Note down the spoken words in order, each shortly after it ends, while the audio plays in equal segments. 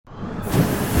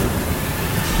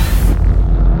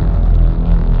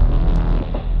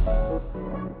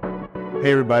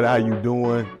Hey everybody, how you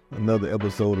doing? Another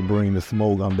episode of Bring the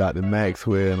Smoke. I'm Dr.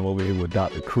 Maxwell, and I'm over here with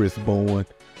Dr. Chris Bowen.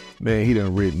 Man, he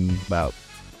done written about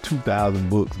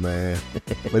 2,000 books, man.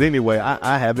 But anyway,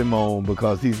 I have him on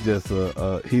because he's just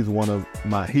he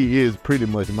is pretty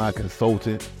much my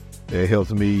consultant that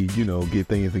helps me, get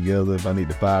things together. If I need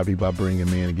to fire people, I bring him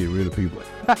in and get rid of people.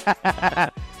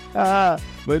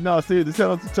 But no, seriously,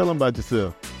 tell them about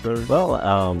yourself, sir. Well,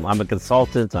 I'm a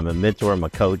consultant, I'm a mentor, I'm a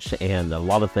coach, and a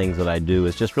lot of things that I do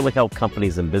is just really help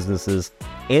companies and businesses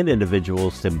and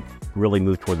individuals to really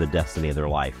move toward the destiny of their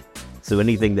life. So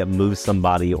anything that moves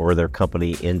somebody or their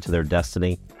company into their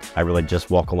destiny, I really just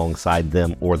walk alongside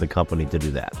them or the company to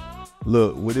do that.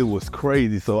 Look, it was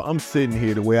crazy. So I'm sitting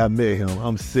here the way I met him.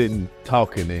 I'm sitting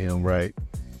talking to him, right?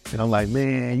 And I'm like,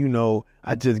 man,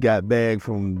 I just got back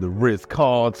from the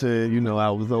Ritz-Carlton.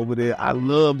 I was over there. I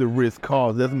love the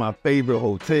Ritz-Carlton. That's my favorite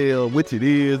hotel, which it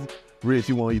is. Rich,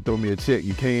 you want you throw me a check,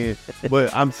 you can.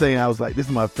 But I'm saying, I was like, this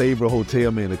is my favorite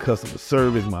hotel, man. The customer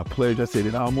service, my pleasure. I said,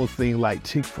 it almost seemed like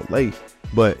Chick-fil-A.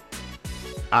 But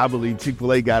I believe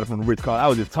Chick-fil-A got it from the Ritz-Carlton. I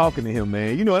was just talking to him,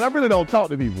 man. And I really don't talk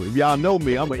to people. If y'all know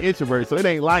me, I'm an introvert. So it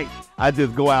ain't like I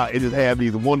just go out and just have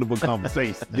these wonderful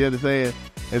conversations. You understand?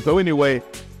 And so anyway,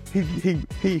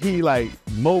 he like,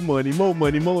 more money.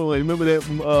 Remember that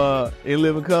from In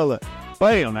Living Color?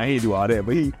 Bam! Now he didn't do all that,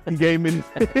 but he gave me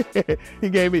he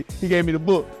gave me the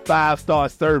book 5-Star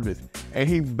Service, and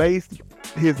he based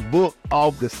his book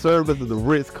off the service of the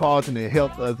Ritz-Carlton and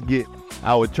helped us get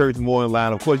our church more in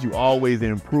line. Of course, you always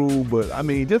improve, but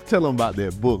just tell them about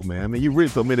that book, man. You read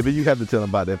so many, but you have to tell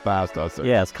them about that 5-Star Service.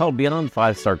 Yeah, it's called Beyond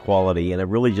 5-Star Quality, and it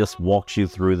really just walks you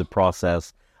through the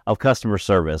process of customer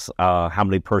service, how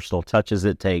many personal touches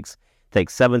it takes. It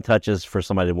takes 7 touches for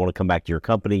somebody to want to come back to your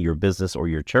company, your business, or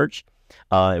your church.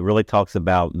 It really talks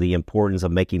about the importance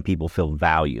of making people feel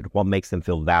valued. What makes them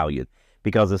feel valued?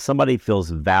 Because if somebody feels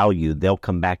valued, they'll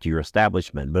come back to your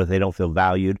establishment. But if they don't feel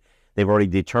valued, they've already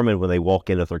determined when they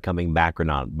walk in if they're coming back or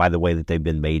not by the way that they've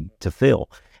been made to feel.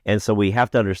 And so we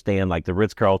have to understand, like the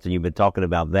Ritz-Carlton, you've been talking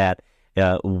about that.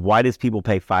 Why does people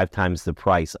pay 5 times the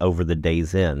price over the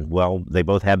Days Inn? Well, they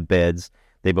both have beds,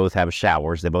 they both have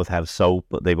showers, they both have soap,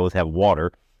 they both have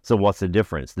water. So what's the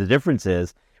difference? The difference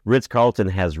is Ritz-Carlton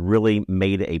has really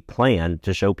made a plan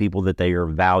to show people that they are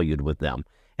valued with them.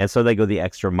 And so they go the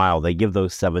extra mile. They give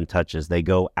those 7 touches. They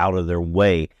go out of their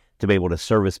way to be able to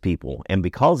service people. And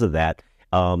because of that,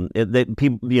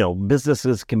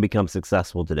 businesses can become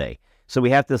successful today. So we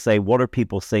have to say, what are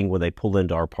people seeing when they pull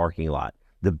into our parking lot?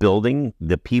 The building,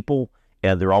 the people,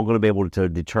 and they're all going to be able to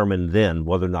determine then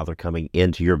whether or not they're coming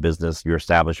into your business, your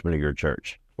establishment, or your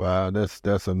church. Wow,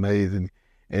 that's amazing.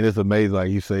 And it's amazing,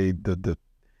 like you say, the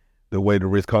way the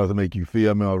Ritz-Carlton make you feel.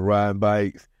 I was riding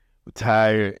bikes,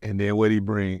 tired, and then what he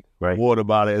bring? Right. Water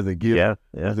bottle as a gift. Yeah.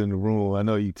 Was in the room. I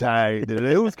know you tired.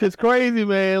 It's crazy,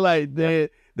 man. Like they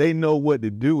know what to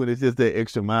do, and it's just that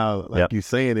extra mile, like you're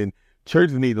saying. And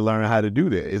churches need to learn how to do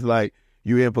that. It's like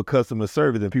you in for customer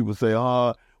service, and people say,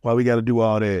 "Oh, why we got to do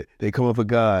all that?" They coming for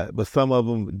God, but some of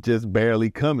them just barely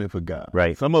coming for God.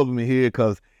 Right. Some of them are here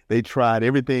because they tried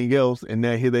everything else, and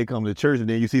now here they come to church, and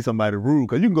then you see somebody rude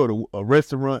because you can go to a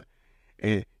restaurant.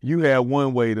 And you have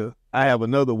one waiter, I have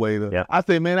another waiter. Yeah. I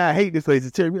say, man, I hate this place.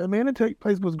 Man, the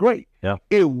place was great. Yeah.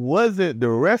 It wasn't the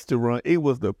restaurant. It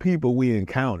was the people we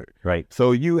encountered. Right.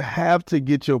 So you have to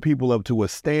get your people up to a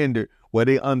standard where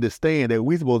they understand that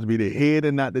we're supposed to be the head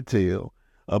and not the tail,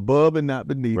 above and not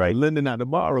beneath, right. The lender not the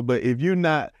borrower. But if you're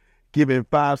not giving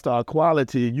 5-star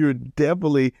quality, you're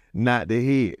definitely not the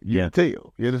head. You're the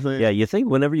tail. You understand? Yeah, you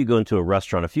think whenever you go into a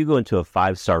restaurant, if you go into a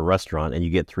 5-star restaurant and you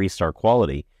get 3-star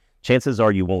quality, chances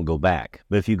are you won't go back.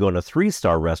 But if you go in a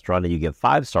 3-star restaurant and you get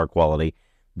 5-star quality,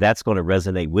 that's going to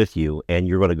resonate with you and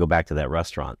you're going to go back to that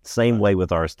restaurant. Same way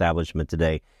with our establishment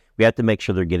today. We have to make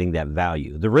sure they're getting that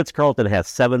value. The Ritz-Carlton has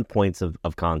 7 points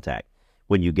of contact.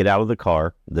 When you get out of the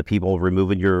car, the people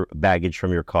removing your baggage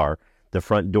from your car, the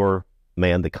front door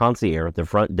man, the concierge, the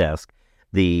front desk,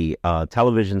 the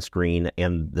television screen,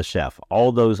 and the chef.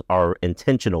 All those are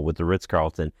intentional with the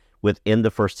Ritz-Carlton within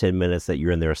the first 10 minutes that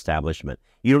you're in their establishment.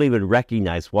 You don't even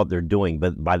recognize what they're doing,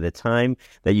 but by the time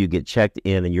that you get checked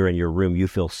in and you're in your room, you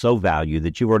feel so valued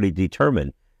that you've already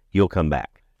determined you'll come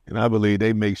back. And I believe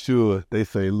they make sure they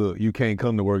say, look, you can't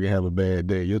come to work and have a bad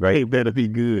day. Your day better be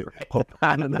good or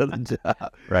find another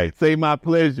job. Right. Say my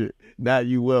pleasure, not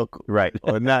you welcome. Right.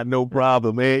 Or not no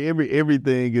problem, man.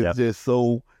 Everything is just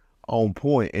so on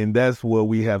point. And that's where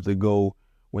we have to go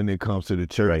when it comes to the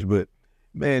church. Right. But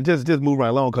man, just move right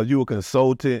along because you a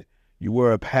consultant, you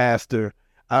were a pastor.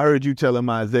 I heard you telling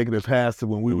my executive pastor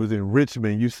when we was in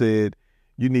Richmond, you said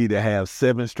you need to have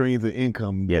 7 streams of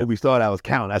income. Yeah. When we started, I was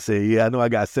counting. I said, yeah, I know I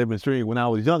got 7 streams. When I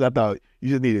was young, I thought you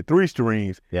just needed 3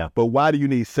 streams. Yeah. But why do you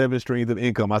need 7 streams of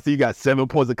income? I see you got 7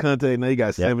 points of contact. Now you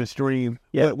got 7 streams.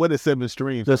 Yeah. What is 7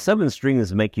 streams? So 7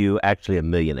 streams make you actually a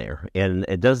millionaire. And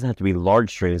it doesn't have to be large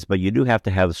streams, but you do have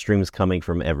to have streams coming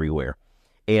from everywhere.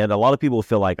 And a lot of people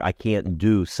feel like I can't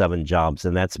do 7 jobs,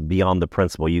 and that's beyond the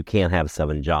principle. You can't have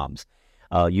 7 jobs.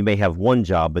 You may have 1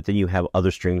 job, but then you have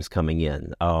other streams coming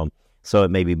in. So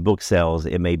it may be book sales.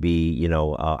 It may be,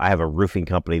 I have a roofing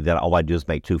company that all I do is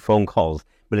make 2 phone calls,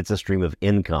 but it's a stream of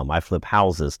income. I flip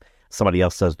houses. Somebody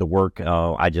else does the work.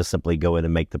 I just simply go in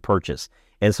and make the purchase.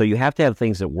 And so you have to have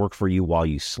things that work for you while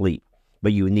you sleep.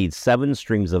 But you need 7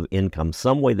 streams of income,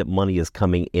 some way that money is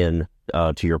coming in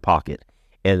to your pocket.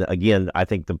 And again, I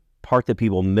think the part that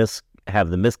people have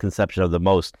the misconception of the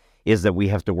most is that we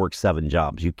have to work 7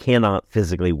 jobs. You cannot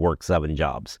physically work 7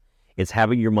 jobs. It's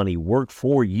having your money work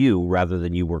for you rather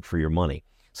than you work for your money.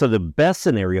 So the best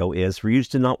scenario is for you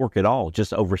to not work at all,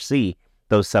 just oversee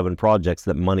those 7 projects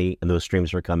that money and those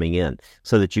streams are coming in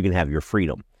so that you can have your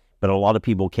freedom. But a lot of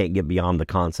people can't get beyond the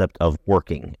concept of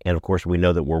working. And of course, we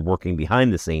know that we're working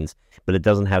behind the scenes, but it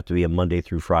doesn't have to be a Monday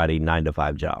through Friday, 9 to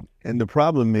 5 job. And the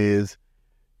problem is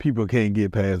people can't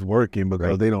get past working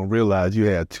because they don't realize you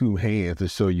have 2 hands to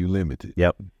show you limited.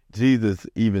 Yep. Jesus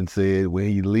even said when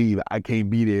he leave, I can't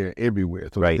be there everywhere.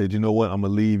 So he said, you know what? I'm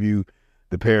going to leave you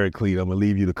the paraclete. I'm going to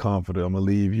leave you the comforter. I'm going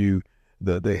to leave you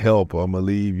the helper. I'm going to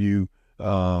leave you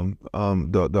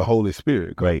the Holy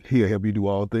Spirit. Right. He'll help you do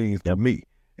all things for me.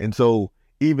 And so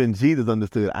even Jesus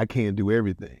understood I can't do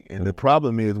everything. And the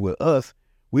problem is with us,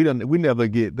 we never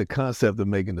get the concept of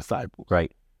making disciples.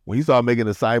 Right. When you start making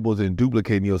disciples and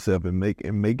duplicating yourself and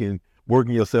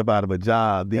working yourself out of a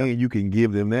job, then you can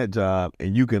give them that job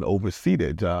and you can oversee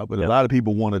that job. But a lot of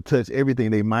people want to touch everything.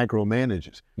 They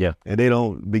micromanagers. Yeah. And they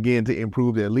don't begin to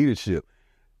improve their leadership.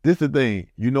 This is the thing.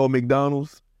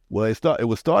 McDonald's? Well, it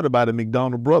was started by the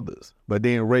McDonald brothers, but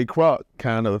then Ray Kroc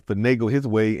kind of finagled his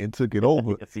way and took it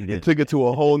over. Yes, he did. And took it to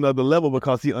a whole nother level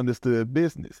because he understood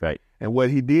business. Right. And what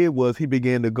he did was he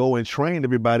began to go and train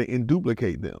everybody and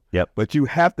duplicate them. Yep. But you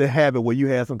have to have it where you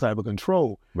have some type of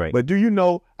control. Right. But do you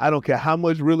know, I don't care how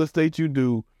much real estate you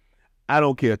do, I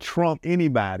don't care, Trump,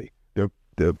 anybody, the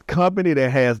company that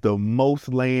has the most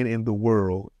land in the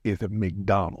world is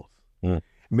McDonald's.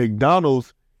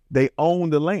 McDonald's, they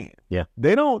own the land. Yeah.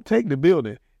 They don't take the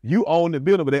building. You own the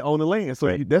building, but they own the land.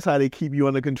 So that's how they keep you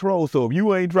under control. So if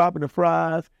you ain't dropping the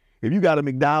fries, if you got a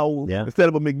McDowell's instead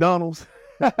of a McDonald's,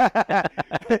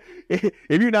 if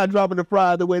you're not dropping the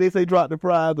fries the way they say drop the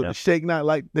fries, or the shake not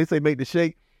like they say make the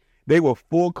shake, they will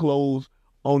foreclose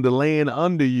on the land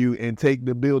under you and take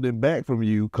the building back from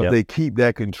you because they keep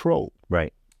that control.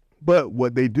 Right. But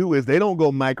what they do is they don't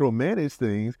go micromanage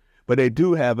things, but they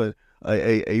do have a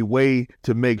way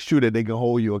to make sure that they can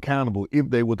hold you accountable. If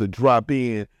they were to drop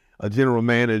in a general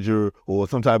manager or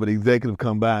some type of executive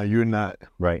come by and you're not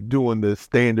doing the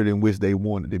standard in which they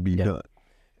want it to be done.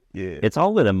 Yeah. It's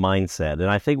all in a mindset. And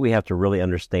I think we have to really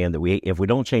understand that if we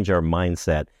don't change our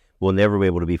mindset, we'll never be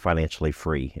able to be financially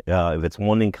free. If it's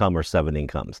 1 income or 7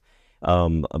 incomes.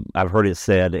 I've heard it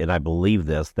said, and I believe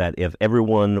this, that if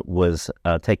everyone was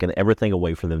taking everything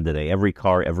away from them today, every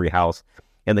car, every house,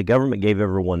 and the government gave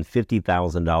everyone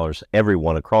 $50,000,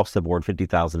 everyone across the board,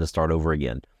 $50,000 to start over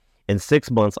again. In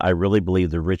 6 months, I really believe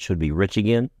the rich would be rich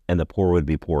again and the poor would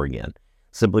be poor again,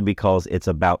 simply because it's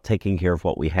about taking care of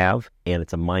what we have and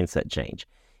it's a mindset change.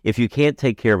 If you can't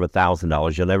take care of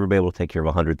 $1,000, you'll never be able to take care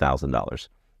of $100,000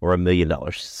 or $1 million.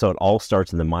 So it all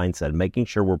starts in the mindset, making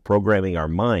sure we're programming our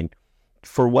mind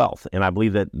for wealth. And I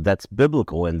believe that that's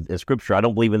biblical in Scripture. I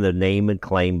don't believe in the name and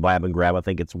claim, blab and grab. I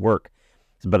think it's work.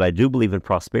 But I do believe in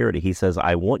prosperity. He says,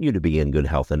 I want you to be in good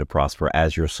health and to prosper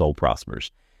as your soul prospers.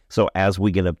 So as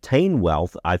we can obtain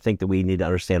wealth, I think that we need to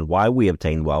understand why we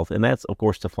obtain wealth. And that's, of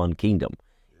course, to fund kingdom.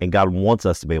 And God wants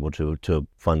us to be able to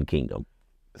fund kingdom.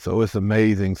 So it's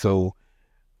amazing. So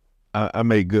I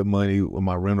make good money with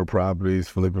my rental properties,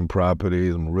 flipping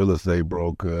properties. I'm a real estate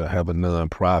broker. I have a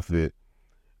nonprofit,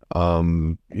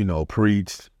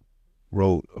 preached,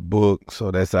 wrote a book. So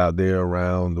that's out there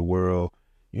around the world.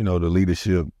 The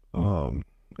leadership, the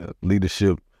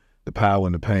power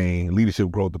and the pain,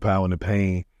 leadership growth, the power and the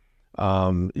pain,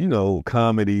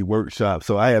 comedy, workshops.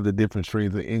 So I have the different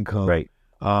streams of income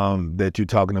that you're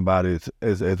talking about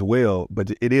as well.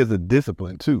 But it is a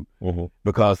discipline too,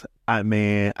 because I'm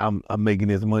making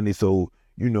this money. So,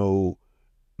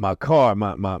 my car,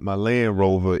 my Land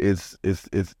Rover is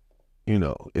it's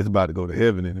about to go to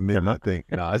heaven in a minute. I think,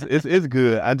 it's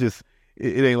good.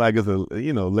 It ain't like it's a,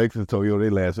 Lexus, Toyota, they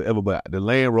last forever, but the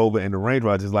Land Rover and the Range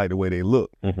Rover, I just like the way they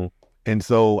look. And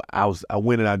so I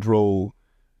went and I drove.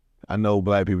 I know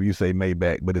black people, you say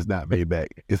Maybach, but it's not Maybach.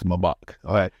 It's Maybach.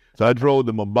 All right. So I drove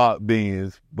the Maybach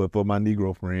Benz, but for my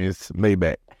Negro friends,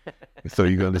 Maybach. So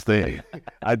you can understand.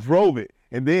 I drove it.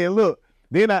 And then look,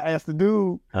 then I asked the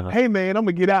dude, hey man, I'm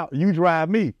gonna get out. You drive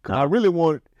me. Cause I really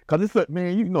want, cause it's a,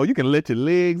 man, you know, you can let your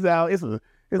legs out. It's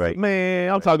Right.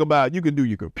 man, I'm talking about you can do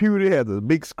your computer, it has a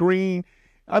big screen.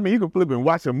 I mean, you can flip and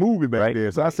watch a movie back there.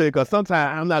 So I said, because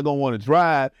sometimes I'm not going to want to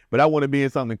drive, but I want to be in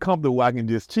something comfortable where I can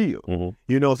just chill.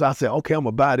 You know, so I said, okay, I'm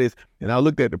going to buy this. And I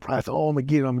looked at the price. Oh, I'm going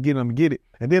to get it.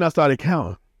 And then I started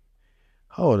counting.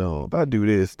 Hold on. If I do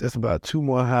this, that's about 2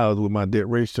 more houses with my debt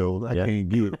ratio. I can't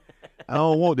get it. I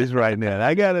don't want this right now.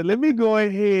 Let me go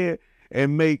ahead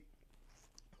and make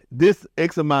this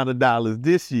X amount of dollars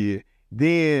this year.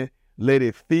 Then let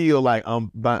it feel like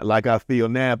like I feel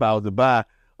now if I was to buy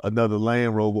another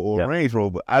Land Rover or Range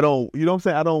Rover. I don't, you know what I'm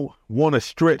saying? I don't want to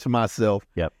stretch myself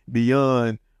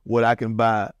beyond what I can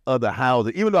buy other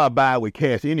houses, even though I buy it with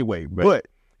cash anyway, but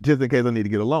just in case I need to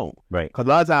get a loan. Right. Because a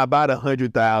lot of times I buy the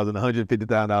 $100,000,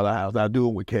 $150,000 house, I do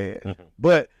it with cash.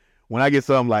 But when I get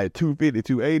something like $250,000,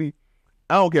 $280,000,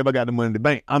 I don't care if I got the money in the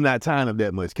bank. I'm not tying up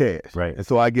that much cash. Right. And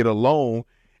so I get a loan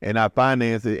and I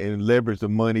finance it and leverage the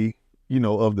money, you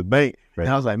know, of the bank. Right.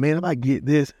 And I was like, man, if I get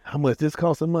this, how much this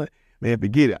costs so much? Man,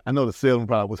 forget it. I know the salesman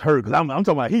probably was hurt because I'm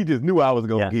talking about he just knew I was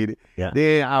going to get it.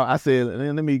 Then I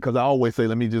said, because I always say,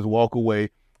 let me just walk away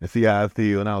and see how I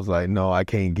feel. And I was like, no, I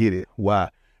can't get it. Why?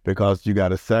 Because you got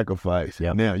to sacrifice.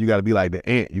 Now, you got to be like the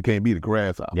ant. You can't be the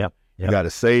grasshopper. You got to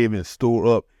save and store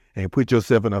up and put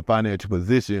yourself in a financial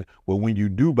position where when you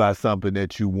do buy something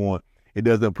that you want, it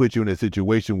doesn't put you in a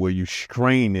situation where you're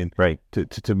straining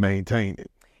to maintain it.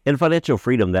 In financial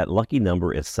freedom, that lucky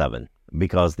number is 7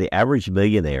 because the average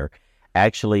millionaire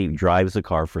actually drives a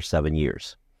car for 7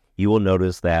 years. You will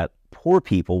notice that poor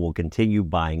people will continue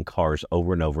buying cars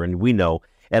over and over. And we know,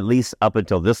 at least up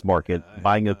until this market,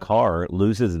 buying a car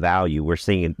loses value. We're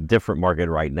seeing a different market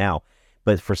right now.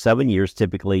 But for 7 years,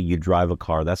 typically, you drive a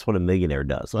car. That's what a millionaire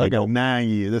does. So I got 9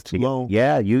 years. That's too long.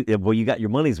 Yeah, you got your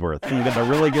money's worth. You got a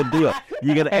really good deal.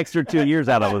 You get an extra 2 years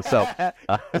out of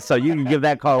it. So you can give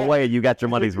that car away and you got your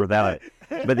money's worth out of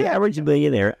it. But the average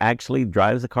millionaire actually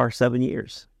drives a car 7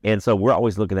 years. And so we're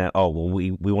always looking at,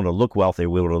 we want to look wealthy.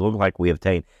 We want to look like we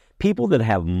obtain. People that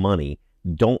have money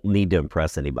don't need to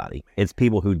impress anybody. It's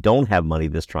people who don't have money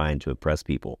that's trying to impress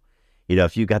people. You know,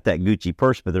 if you got that Gucci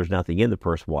purse, but there's nothing in the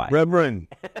purse, why? Reverend,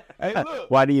 hey,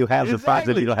 look, why do you have the purse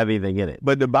if you don't have anything in it?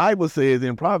 But the Bible says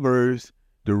in Proverbs,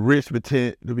 the rich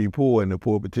pretend to be poor and the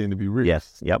poor pretend to be rich.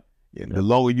 Yes, yep. And the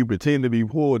longer you pretend to be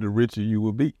poor, the richer you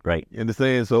will be. Right. You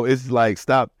understand? So it's like,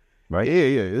 stop. Right.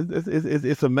 Yeah.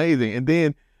 It's amazing. And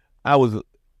then I don't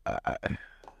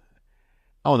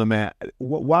know, man.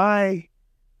 Why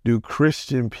do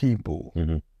Christian people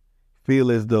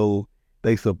feel as though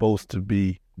they supposed to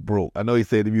be broke? I know he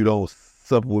said if you don't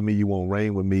suffer with me, you won't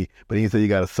reign with me. But he said you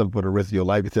got to suffer for the rest of your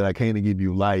life. He said I came to give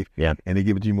you life and to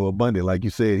give it to you more abundant. Like you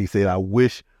said, he said, I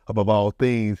wish above all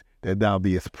things that thou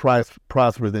be as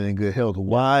prosperous and in good health.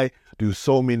 Why do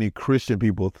so many Christian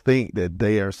people think that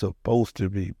they are supposed to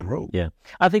be broke? Yeah.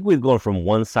 I think we've gone from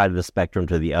one side of the spectrum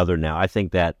to the other now. I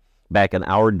think that back in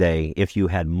our day, if you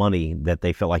had money, that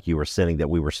they felt like you were sinning, that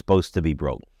we were supposed to be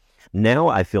broke. Now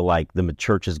I feel like the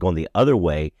church has gone the other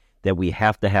way, that we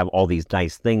have to have all these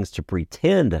nice things to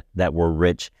pretend that we're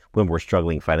rich when we're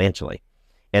struggling financially.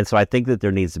 And so I think that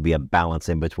there needs to be a balance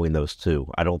in between those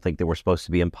two. I don't think that we're supposed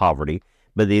to be in poverty,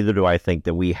 but neither do I think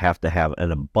that we have to have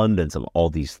an abundance of all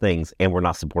these things and we're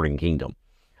not supporting kingdom.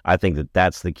 I think that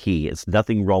that's the key. It's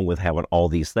nothing wrong with having all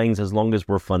these things as long as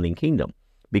we're funding kingdom,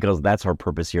 because that's our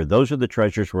purpose here. Those are the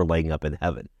treasures we're laying up in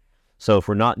heaven. So if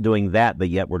we're not doing that, but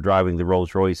yet we're driving the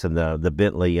Rolls Royce and the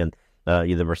Bentley and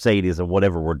the Mercedes and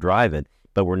whatever we're driving,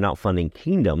 but we're not funding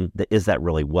kingdom, is that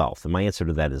really wealth? And my answer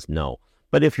to that is no.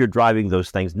 But if you're driving those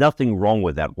things, nothing wrong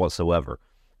with that whatsoever,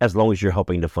 as long as you're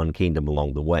helping to fund kingdom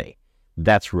along the way.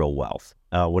 That's real wealth.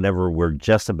 Whenever we're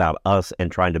just about us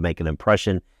and trying to make an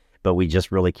impression, but we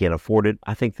just really can't afford it,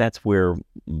 I think that's where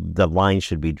the line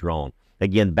should be drawn.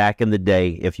 Again, back in the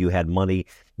day, if you had money,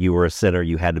 you were a sinner,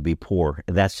 you had to be poor.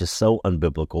 And that's just so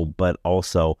unbiblical, but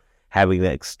also having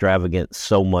that extravagant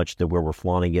so much that where we're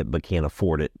flaunting it but can't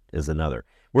afford it is another.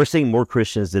 We're seeing more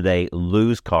Christians today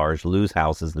lose cars, lose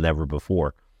houses than ever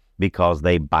before because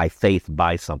they, by faith,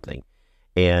 buy something.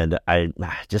 And I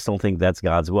just don't think that's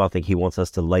God's will. I think he wants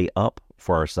us to lay up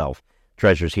for ourselves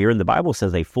treasures here. And the Bible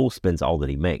says a fool spends all that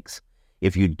he makes.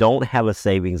 If you don't have a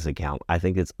savings account, I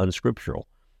think it's unscriptural,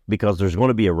 because there's going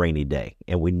to be a rainy day.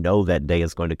 And we know that day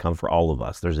is going to come for all of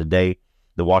us. There's a day,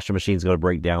 The washing machine's going to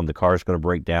break down. The car's going to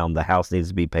break down. The house needs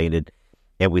to be painted.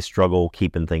 And we struggle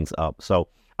keeping things up. So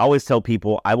I always tell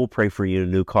people, I will pray for you a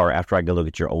new car after I go look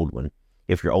at your old one.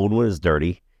 If your old one is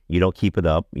dirty, you don't keep it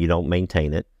up, you don't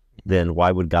maintain it, then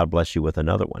why would God bless you with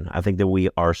another one? I think that we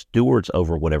are stewards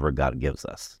over whatever God gives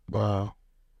us. Wow.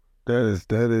 That's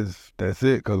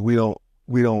it. Because we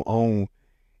don't own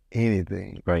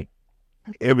anything. Right.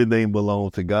 Everything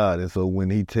belongs to God. And so when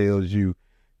he tells you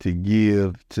to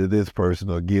give to this person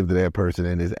or give to that person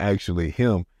and it's actually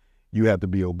him, you have to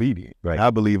be obedient. Right. I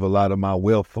believe a lot of my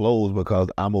wealth flows because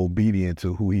I'm obedient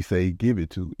to who he say give it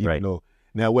to. Right.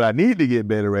 Now what I need to get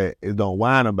better at is don't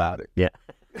whine about it. Yeah.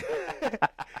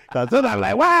 Because sometimes I'm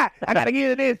like, why? I got to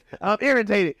give this. I'm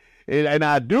irritated. And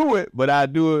I do it, but I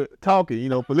do it talking.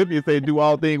 Philippians say do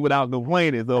all things without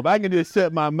complaining. So if I can just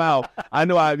shut my mouth, I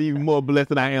know I'm even more blessed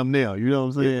than I am now. You know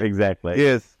what I'm saying? Exactly.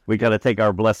 Yes. We got to take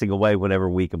our blessing away whenever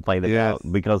we complain about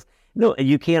because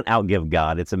you can't outgive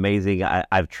God. It's amazing.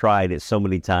 I've tried it so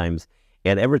many times.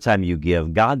 And every time you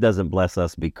give, God doesn't bless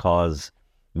us because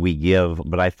we give,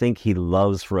 but I think he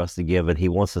loves for us to give, and he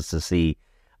wants us to see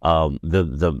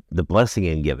the blessing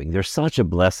in giving. There's such a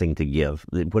blessing to give.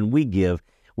 When we give,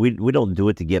 we don't do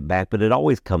it to get back, but it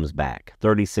always comes back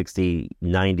 30, 60,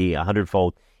 90,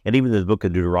 100-fold. And even in the book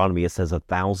of Deuteronomy, it says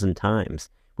 1,000 times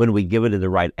when we give it in the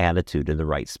right attitude, in the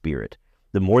right spirit.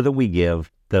 The more that we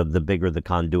give, the bigger the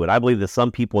conduit. I believe that some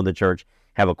people in the church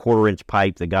have a 1/4-inch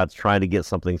pipe that God's trying to get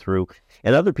something through,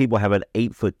 and other people have an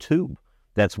 8-foot tube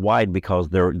that's wide because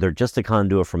they're just a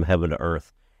conduit from heaven to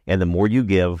earth. And the more you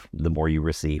give, the more you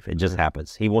receive. It just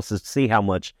happens. He wants to see how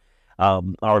much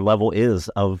our level is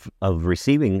of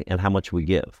receiving and how much we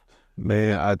give.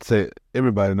 Man, I'd say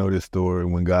everybody know this story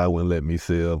when God wouldn't let me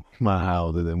sell my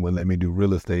houses and wouldn't let me do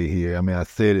real estate here. I mean, I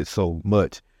said it so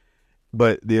much.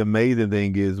 But the amazing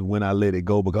thing is when I let it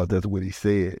go, because that's what he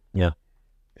said. Yeah.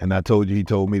 And I told you, he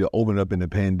told me to open up in the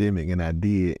pandemic, and I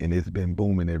did, and it's been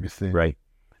booming ever since. Right.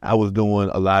 I was doing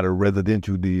a lot of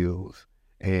residential deals,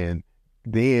 and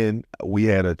then we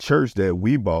had a church that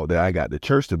we bought that I got the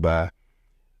church to buy.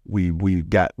 We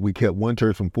kept one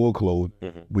church from foreclosure.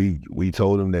 Mm-hmm. We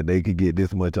told them that they could get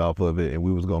this much off of it, and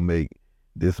we was gonna make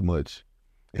this much,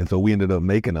 and so we ended up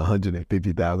making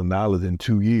 $150,000 in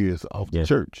 2 years off the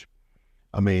church.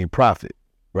 I mean, profit,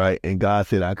 right? And God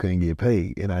said I couldn't get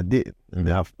paid, and I didn't. Mm-hmm.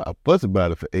 And I fussed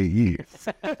about it for 8 years.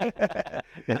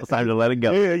 It's time to let it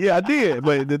go. Yeah, I did.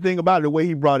 But the thing about it, the way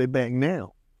he brought it back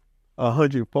now,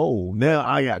 100-fold. Now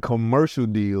I got commercial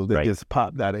deals that just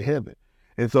popped out of heaven.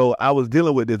 And so I was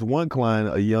dealing with this one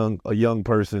client, a young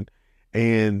person,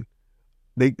 and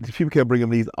people kept bringing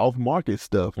me these off-market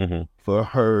stuff for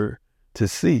her to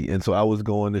see. And so I was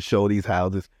going to show these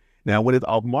houses. Now, when it's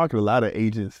off-market, a lot of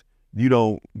agents, you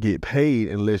don't get paid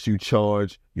unless you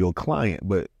charge your client.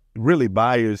 But really,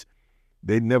 buyers,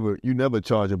 you never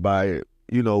charge a buyer.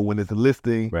 When it's a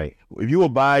listing, right? If you're a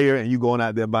buyer and you're going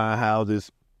out there buying houses,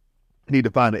 you need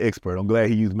to find an expert. I'm glad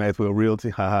he used Maxwell Realty.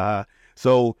 Ha ha ha.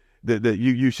 So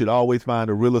you should always find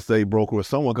a real estate broker or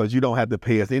someone, because you don't have to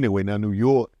pay us anyway. Now, New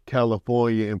York,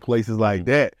 California, and places like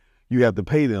that, you have to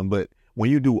pay them. But when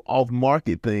you do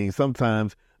off-market things,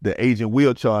 sometimes the agent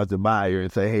will charge the buyer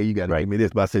and say, hey, you got to give me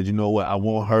this. But I said, you know what? I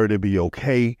want her to be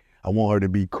okay. I want her to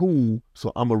be cool.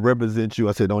 So I'm going to represent you.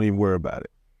 I said, don't even worry about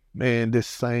it. Man, this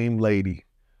same lady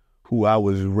who I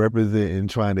was representing,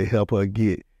 trying to help her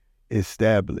get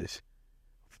established,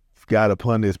 got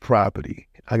upon this property.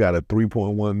 I got a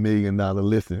 $3.1 million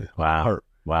listing. Wow.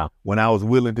 Wow. When I was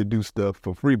willing to do stuff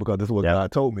for free, because this is what God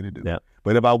told me to do. Yep.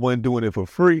 But if I wasn't doing it for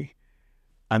free,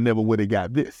 I never would have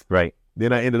got this. Right.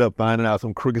 Then I ended up finding out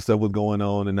some crooked stuff was going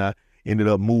on, and I ended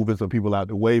up moving some people out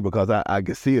the way because I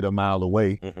could see it a mile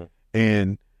away. Mm-hmm.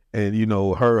 And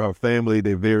her family,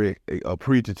 they're very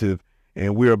appreciative,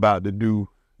 and we're about to do,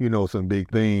 some big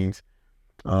things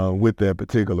with that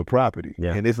particular property.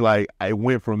 Yeah. And it's like I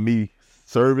went from me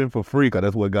serving for free, because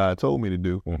that's what God told me to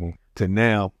do, to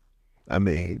now, I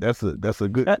mean, that's a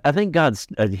good. I think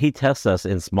he tests us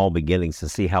in small beginnings to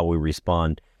see how we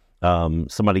respond.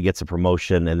 Somebody gets a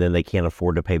promotion and then they can't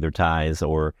afford to pay their tithes,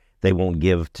 or they won't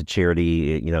give to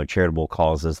charity, charitable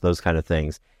causes, those kind of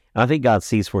things. And I think God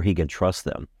sees where he can trust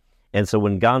them. And so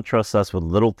when God trusts us with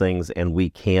little things and we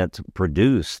can't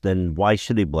produce, then why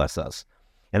should he bless us?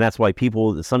 And that's why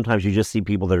sometimes you just see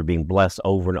people that are being blessed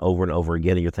over and over and over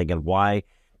again, and you're thinking, why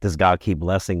does God keep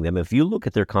blessing them? If you look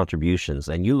at their contributions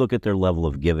and you look at their level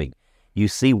of giving, you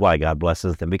see why God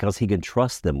blesses them, because he can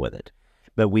trust them with it.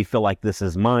 But we feel like, this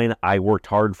is mine, I worked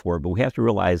hard for it. But we have to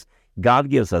realize God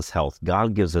gives us health,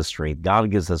 God gives us strength,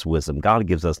 God gives us wisdom, God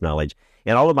gives us knowledge.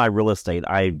 And all of my real estate,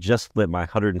 I just lit my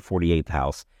 148th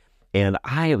house. And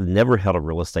I have never held a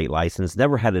real estate license,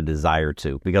 never had a desire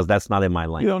to, because that's not in my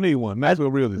lane. You don't need one. Maxwell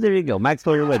Realty. There you go.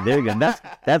 Maxwell Realty. There you go.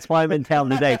 That's why I'm in town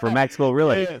today for Maxwell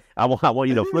Realty. Yes. I want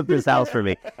you to flip this house for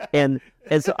me. And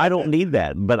so I don't need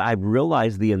that. But I've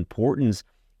realized the importance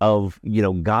of,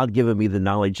 God giving me the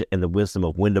knowledge and the wisdom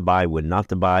of when to buy, when not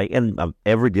to buy. And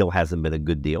every deal hasn't been a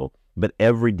good deal, but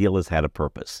every deal has had a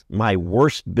purpose. My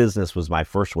worst business was my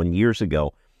first one years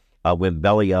ago. Went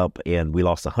belly up, and we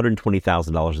lost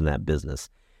 $120,000 in that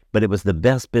business. But it was the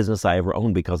best business I ever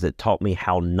owned because it taught me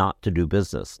how not to do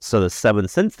business. So the 7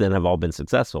 since then have all been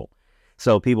successful.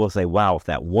 So people say, wow, if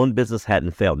that one business hadn't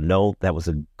failed, no, that was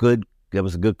a good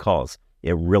cause.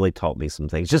 It really taught me some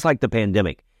things. Just like the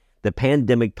pandemic. The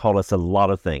pandemic taught us a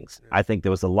lot of things. I think there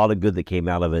was a lot of good that came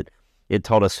out of it. It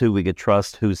taught us who we could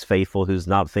trust, who's faithful, who's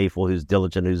not faithful, who's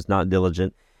diligent, who's not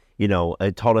diligent.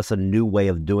 It taught us a new way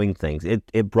of doing things.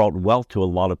 It brought wealth to a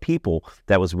lot of people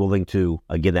that was willing to,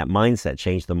 again, that mindset,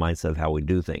 change the mindset of how we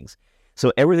do things.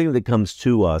 So everything that comes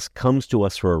to us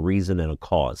for a reason and a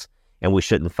cause, and we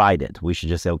shouldn't fight it. We should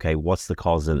just say, okay, what's the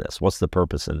cause in this? What's the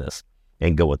purpose in this?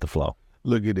 And go with the flow.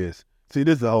 Look at this. See,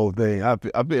 this is the whole thing. I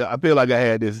feel like I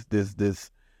had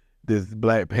this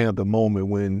Black Panther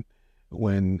moment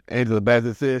when Angela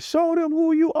Bassett said, "Show them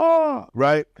who you are,"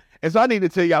 right? And so I need to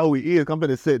tell y'all who he is. I'm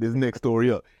going to set this next story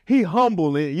up. He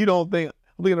humble, and you don't think,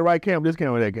 I'm looking at the right camera, this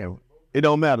camera, that camera. It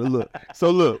don't matter. Look.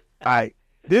 So look, all right,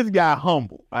 this guy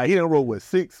humble. All right, he done wrote,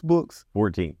 6 books?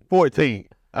 14.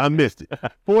 I missed it.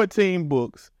 14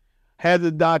 books, has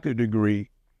a doctorate degree,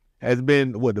 has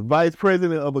been, the vice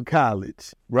president of a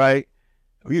college, right?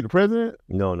 Are you the president?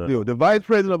 No. The vice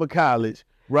president of a college,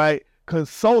 right?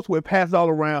 Consults with pastors all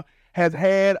around, has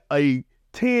had a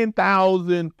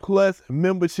 10,000 plus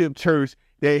membership church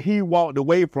that he walked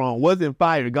away from, wasn't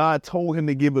fired. God told him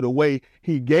to give it away.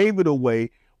 He gave it away,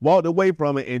 walked away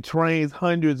from it, and trains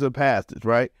hundreds of pastors,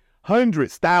 right?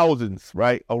 Hundreds, thousands,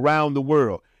 right? Around the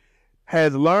world.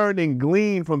 Has learned and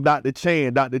gleaned from Dr.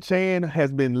 Chan. Dr. Chan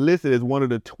has been listed as one of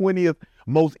the 20th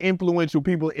most influential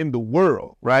people in the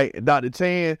world, right? Dr.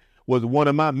 Chan was one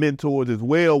of my mentors as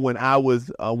well when I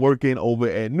was working over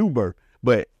at Newburgh.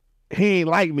 But he ain't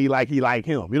like me like he like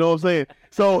him. You know what I'm saying?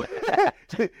 So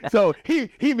so he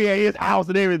be at his house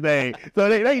and everything. So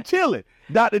they chilling.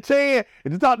 Dr. Chan,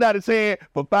 if you talk to Dr. Chan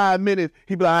for 5 minutes,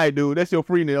 he be like, all right, dude, that's your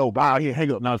free. Oh, bye, he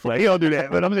hang up. No, it's like, he don't do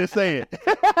that, but I'm just saying.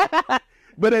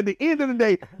 But at the end of the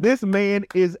day, this man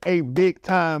is a big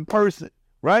time person,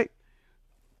 right?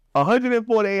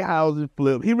 148 houses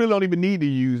flipped. He really don't even need to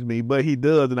use me, but he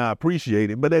does, and I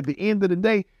appreciate it. But at the end of the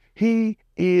day, he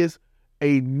is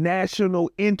a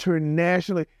national,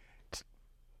 international,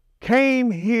 came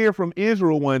here from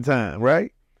Israel one time,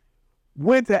 right?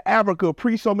 Went to Africa,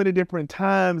 preached so many different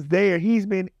times there. He's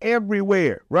been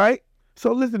everywhere, right?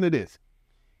 So listen to this.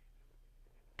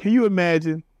 Can you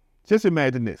imagine, just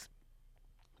imagine this.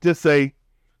 Just say,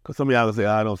 because some of y'all will say,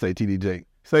 I don't say TD Jakes.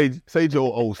 Say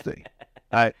Joel Osteen,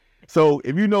 all right? So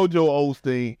if you know Joel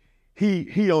Osteen,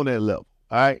 he on that level,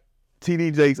 all right?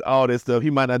 TD Jakes, all that stuff.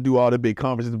 He might not do all the big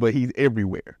conferences, but he's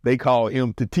everywhere. They call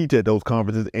him to teach at those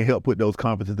conferences and help put those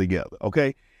conferences together,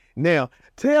 okay? Now,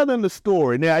 tell them the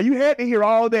story. Now, you had to hear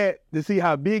all that to see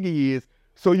how big he is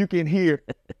so you can hear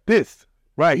this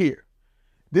right here.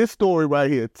 This story right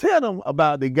here. Tell them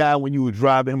about the guy when you were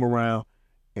driving him around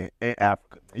in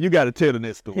Africa. You got to tell them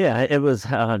that story. Yeah, it was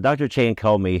Dr. Chan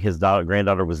called me. His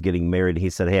granddaughter was getting married. He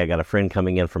said, hey, I got a friend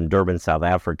coming in from Durban, South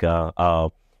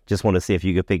Africa. Just want to see if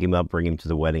you could pick him up, bring him to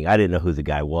the wedding. I didn't know who the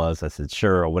guy was. I said,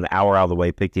 sure. I went an hour out of the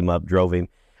way, picked him up, drove him.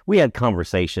 We had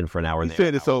conversation for an hour there. You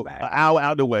said it, so an hour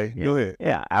out the way. Yeah. Go ahead.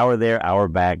 Yeah, hour there, hour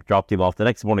back, dropped him off. The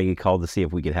next morning he called to see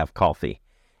if we could have coffee.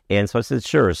 And so I said,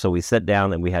 sure. So we sat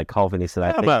down and we had coffee, and he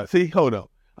said, hold on.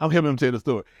 I'm hearing him tell the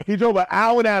story. He drove an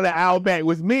hour down, an hour back,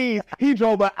 which means he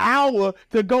drove an hour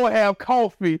to go have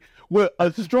coffee with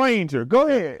a stranger. Go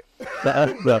ahead.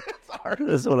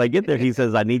 So when I get there, he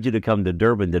says, I need you to come to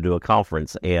Durban to do a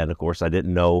conference. And of course, I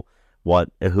didn't know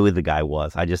who the guy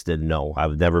was. I just didn't know.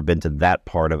 I've never been to that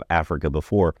part of Africa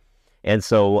before. And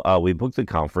so we booked the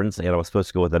conference, and I was supposed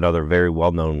to go with another very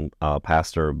well-known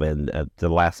pastor, but at the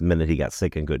last minute he got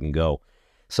sick and couldn't go.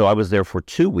 So I was there for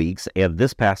 2 weeks, and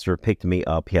this pastor picked me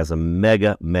up. He has a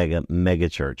mega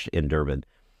church in Durban.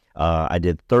 I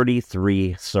did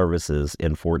 33 services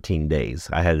in 14 days.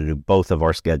 I had to do both of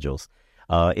our schedules.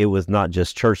 It was not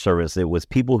just church service. It was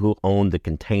people who owned the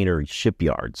container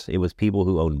shipyards. It was people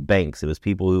who owned banks. It was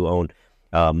people who owned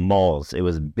malls. It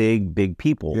was big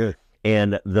people. Yeah.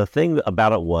 And the thing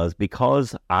about it was,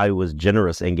 because I was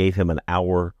generous and gave him an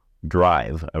hour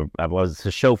drive, I was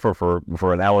a chauffeur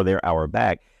for an hour there, hour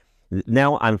back,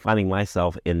 Now I'm finding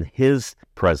myself in his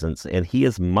presence, and he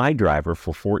is my driver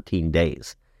for 14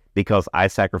 days because I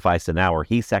sacrificed an hour.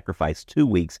 He sacrificed 2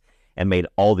 weeks and made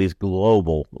all these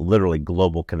global, literally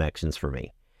global connections for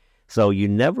me. So you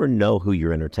never know who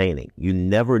you're entertaining. You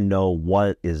never know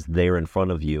what is there in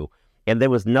front of you. And there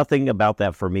was nothing about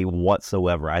that for me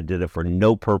whatsoever. I did it for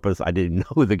no purpose. I didn't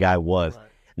know who the guy was. Right.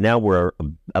 Now we're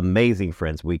amazing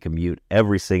friends. We commute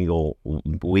every single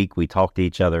week. We talk to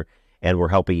each other, and we're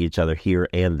helping each other here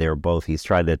and there both. He's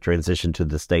trying to transition to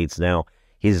the States now.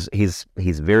 He's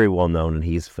very well known, and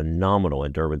he's phenomenal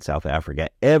in Durban, South Africa.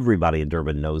 Everybody in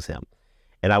Durban knows him.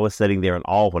 And I was sitting there in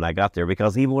awe when I got there,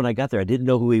 because even when I got there, I didn't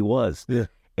know who he was. Yeah.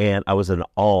 And I was in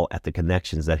awe at the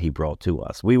connections that he brought to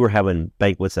us. We were having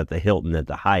banquets at the Hilton, at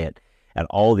the Hyatt, at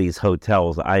all these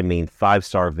hotels. I mean,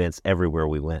 5-star events everywhere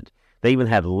we went. They even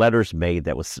had letters made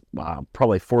that was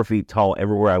probably 4 feet tall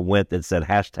everywhere I went that said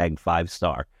hashtag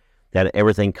 5-star. That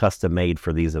everything custom made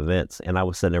for these events. And I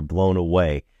was sitting there blown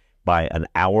away by an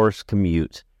hour's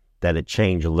commute that had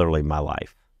changed literally my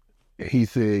life. He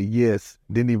said yes,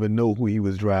 didn't even know who he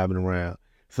was driving around.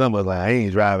 Some was like, I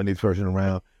ain't driving this person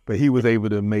around. But he was able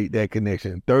to make that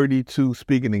connection. 32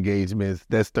 speaking engagements,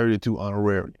 that's 32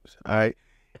 honorariums, all right?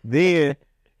 Then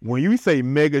when you say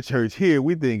mega church here,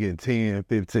 we thinking 10,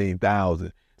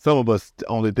 15,000. Some of us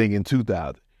only thinking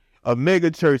 2,000. A mega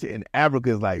church in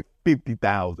Africa is like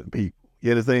 50,000 people.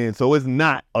 You understand? So it's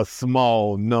not a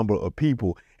small number of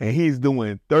people. And he's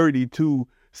doing 32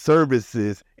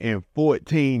 services in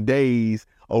 14 days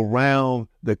around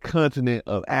the continent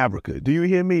of Africa. Do you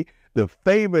hear me? The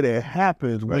favor that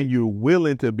happens when you're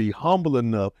willing to be humble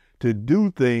enough to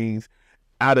do things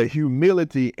out of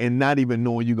humility and not even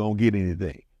knowing you're going to get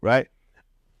anything, right?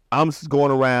 I'm just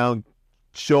going around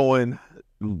showing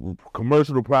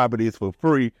commercial properties for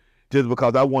free just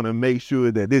because I want to make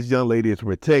sure that this young lady is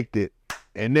protected.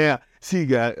 And now she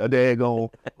got a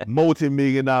daggone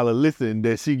multi-million-dollar listing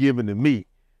that she giving to me.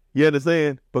 You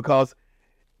understand?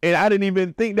 And I didn't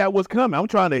even think that was coming. I'm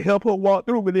trying to help her walk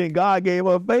through, but then God gave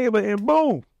her a favor, and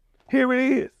boom, here it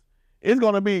is. It's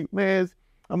going to be, man,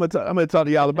 I'm gonna talk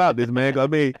to y'all about this, man, because, I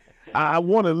mean, I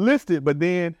want to list it, but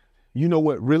then, you know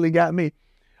what really got me?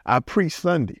 I preached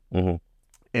Sunday. Mm-hmm.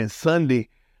 And Sunday,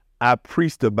 I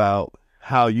preached about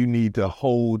how you need to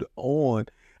hold on,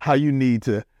 I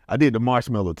did the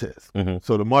marshmallow test. Mm-hmm.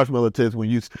 So the marshmallow test, when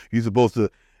you're supposed to,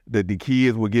 the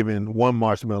kids were given one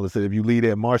marshmallow, said if you leave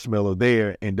that marshmallow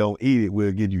there and don't eat it,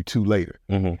 we'll give you 2 later.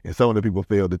 Mm-hmm. And some of the people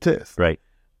failed the test. Right.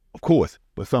 Of course,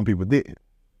 but some people didn't.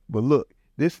 But look,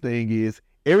 this thing is,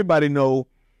 everybody know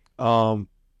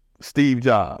Steve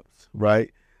Jobs,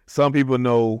 right? Some people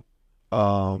know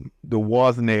Steve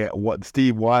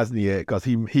Wozniak, because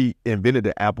he invented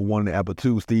the Apple 1 and the Apple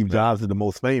 2. Steve Jobs is the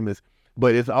most famous.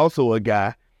 But it's also a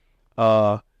guy,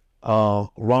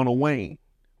 Ronald Wayne.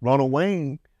 Ronald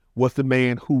Wayne was the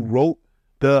man who wrote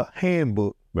the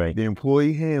handbook, right, the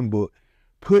employee handbook,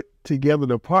 put together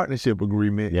the partnership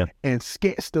agreement, and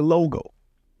sketched the logo,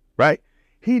 right?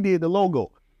 He did the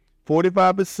logo.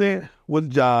 45% was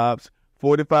Jobs,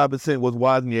 45% was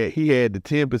Wozniak. He had the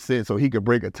 10% so he could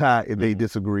break a tie if they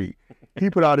disagreed. He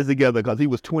put all this together because he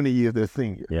was 20 years their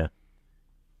senior. Yeah.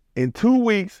 In 2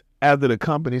 weeks after the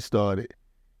company started,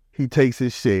 he takes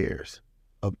his shares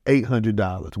of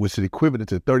 $800, which is equivalent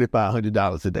to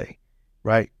 $3,500 a day,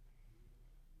 right?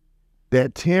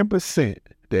 That 10%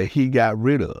 that he got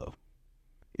rid of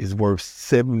is worth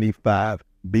 $75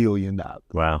 billion.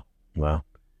 Wow.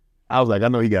 I was like, I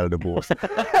know he got a divorce.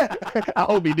 I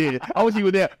hope he did. I wish he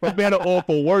was there for better or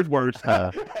for worse.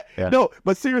 No,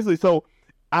 but seriously, so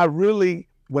I really,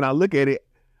 when I look at it,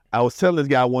 I was telling this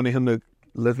guy I wanted him to,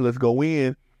 let's go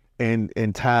in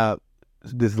and tie up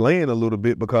this land a little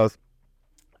bit, because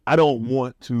I don't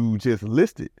want to just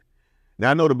list it.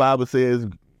 Now, I know the Bible says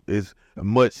it's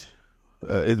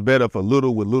better for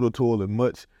little with little toil than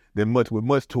much with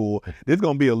much toil. There's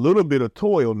going to be a little bit of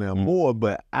toil now, more,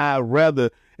 but I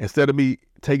rather, instead of me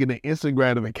taking the instant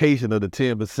gratification of the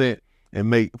 10% and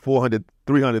make $400,000,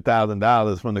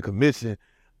 $300,000 from the commission,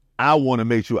 I want to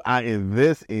make sure I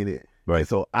invest in it. Right. And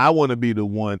so I want to be the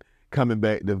one coming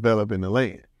back, developing the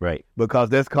land. Right. Because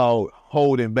that's called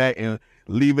holding back and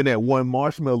leaving that one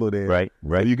marshmallow there. Right.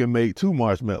 So you can make 2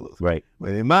 marshmallows. Right.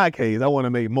 But in my case, I want to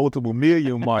make multiple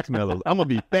million marshmallows. I'm going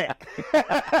to be fat.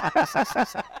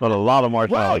 But a lot of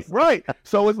marshmallows. Right.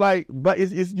 So it's like, but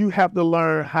it's you have to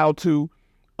learn how to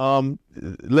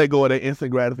let go of that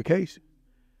instant gratification.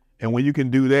 And when you can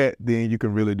do that, then you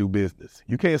can really do business.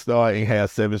 You can't start and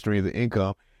have 7 streams of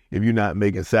income if you're not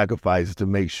making sacrifices to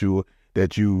make sure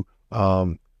that you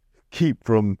keep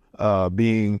from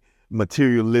being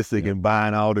materialistic and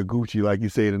buying all the Gucci, like you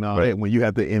said, and all that, when you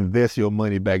have to invest your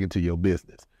money back into your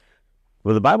business.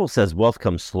 Well, the Bible says wealth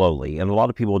comes slowly, and a lot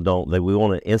of people don't. We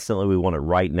want it instantly. We want it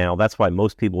right now. That's why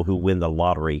most people who win the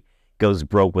lottery goes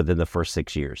broke within the first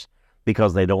 6 years,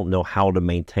 because they don't know how to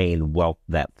maintain wealth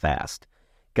that fast.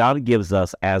 God gives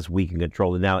us as we can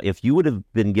control it. Now, if you would have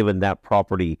been given that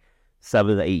property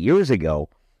 7 to 8 years ago,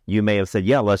 you may have said,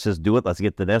 yeah, let's just do it. Let's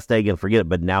get the nest egg and forget it.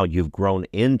 But now you've grown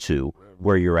into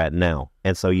where you're at now.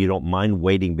 And so you don't mind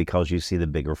waiting because you see the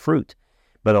bigger fruit.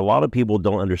 But a lot of people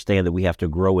don't understand that we have to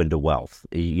grow into wealth.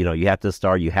 You know, you have to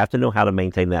start, you have to know how to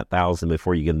maintain that 1,000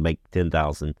 before you can make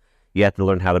 10,000. You have to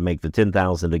learn how to make the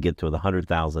 10,000 to get to the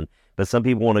 100,000. But some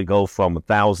people want to go from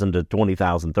 1,000 to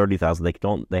 20,000,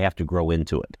 30,000. They have to grow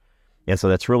into it. And so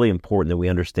that's really important that we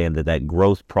understand that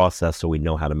growth process, so we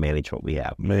know how to manage what we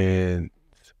have. Man,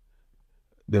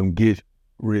 them get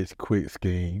rich quick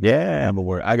schemes. Yeah.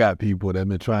 I got people that have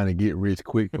been trying to get rich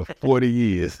quick for 40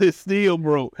 years. It's still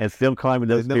broke. And still climbing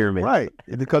those pyramids. Right.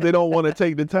 Because they don't want to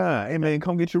take the time. Hey, man,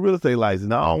 come get your real estate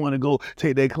license. I don't want to go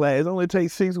take that class. It only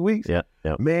takes 6 weeks. Yeah.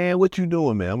 Man, what you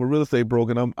doing, man? I'm a real estate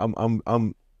broker,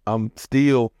 and I'm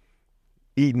still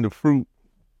eating the fruit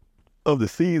of the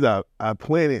seeds I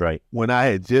planted when I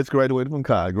had just graduated from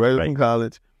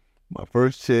college. My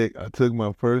first check, I took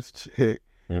my first check.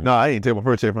 Mm-hmm. No, I didn't take my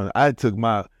first check from I took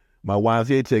my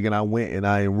YMCA check, and I went and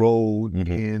I enrolled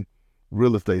in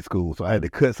real estate school. So I had to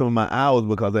cut some of my hours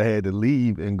because I had to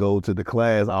leave and go to the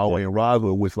class all the way in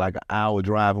Roswell, which is like an hour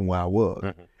drive from where I was.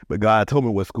 Mm-hmm. But God told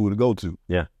me what school to go to.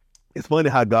 Yeah. It's funny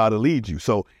how God will lead you.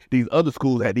 So these other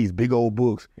schools had these big old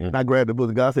books. And I grabbed the books,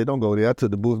 and God said, don't go there. I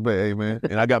took the books back, hey, man.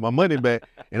 And I got my money back.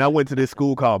 And I went to this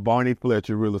school called Barney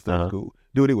Fletcher Real Estate School.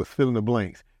 Dude, it was filling the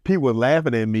blanks. People were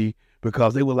laughing at me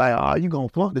because they were like, oh, you going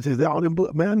to flunk this? All them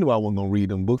books. Man, I knew I wasn't going to read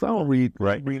them books. I don't read.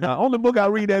 The only book I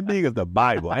read that big is the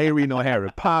Bible. I ain't read no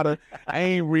Harry Potter. I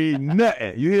ain't read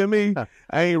nothing. You hear me?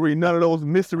 I ain't read none of those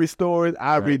mystery stories.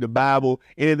 I read the Bible.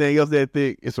 Anything else that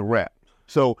thick, it's a wrap.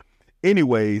 So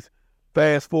anyways,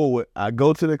 fast forward, I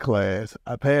go to the class.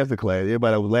 I passed the class.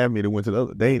 Everybody that was laughing at me that went to the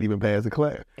other, they ain't even passed the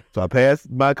class. So I passed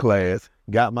my class,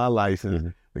 got my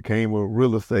license, became a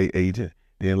real estate agent.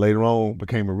 Then later on,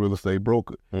 became a real estate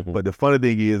broker. But the funny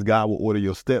thing is, God will order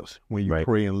your steps when you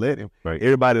pray and let him.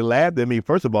 Everybody laughed at me,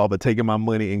 first of all, for taking my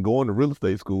money and going to real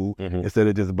estate school instead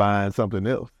of just buying something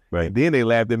else. And then they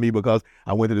laughed at me because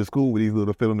I went to the school with these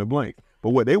little fill in the blanks. But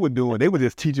what they were doing, they were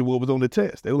just teaching what was on the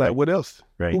test. They were like, what else?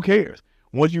 Who cares?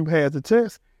 Once you pass the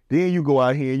test, then you go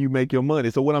out here and you make your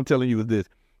money. So what I'm telling you is this: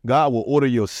 God will order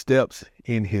your steps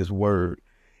in his word.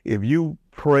 If you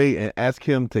pray and ask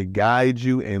him to guide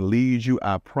you and lead you,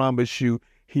 I promise you,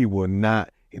 he will not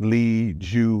lead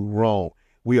you wrong.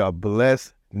 We are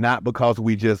blessed not because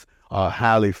we just are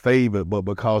highly favored, but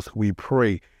because we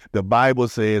pray. The Bible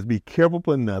says, be careful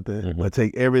for nothing, but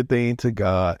take everything to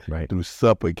God through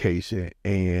supplication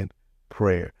and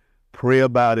prayer. Pray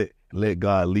about it. Let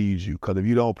God lead you. Because if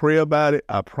you don't pray about it,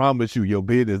 I promise you, your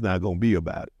business is not going to be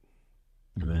about it.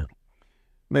 Amen.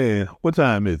 Man, what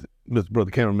time is it, Mr.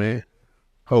 Brother Cameraman?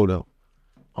 Hold on.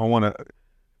 I want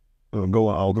to go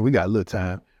on, because we got a little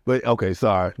time. But, okay,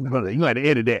 sorry. You got to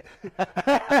edit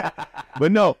that.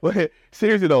 But no,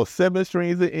 seriously though, 7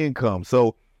 streams of income.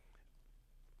 So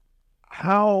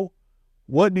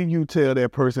what do you tell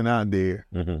that person out there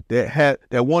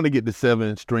that want to get the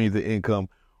 7 streams of income?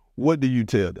 What do you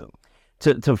tell them?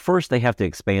 To first, they have to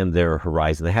expand their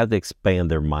horizon. They have to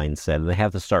expand their mindset, and they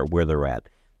have to start where they're at.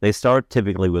 They start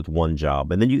typically with one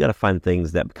job, and then you got to find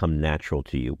things that become natural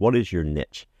to you. What is your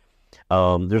niche?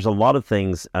 There's a lot of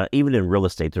things, even in real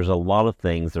estate, there's a lot of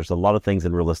things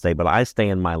in real estate, but I stay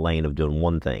in my lane of doing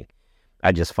one thing.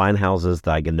 I just find houses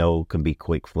that I know can be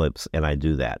quick flips, and I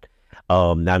do that.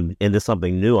 Now I'm into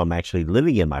something new. I'm actually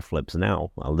living in my flips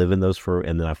now. I live in those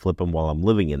and then I flip them while I'm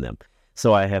living in them.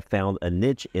 So I have found a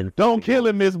niche in... Don't kill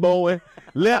him, Miss Bowen.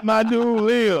 Let my dude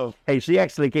live. Hey, she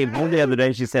actually came home the other day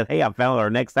and she said, hey, I found our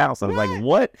next house. I was like,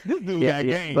 what? This dude got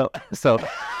game.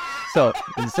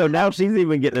 So now she's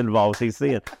even getting involved. She's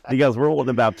seeing, because we're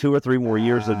wanting about 2 or 3 more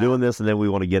years of doing this, and then we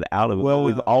want to get out of it. Well,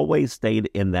 we've always stayed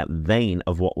in that vein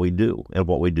of what we do and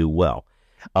what we do well.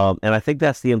 And I think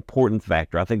that's the important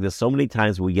factor. I think that so many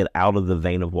times we get out of the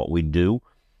vein of what we do,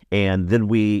 and then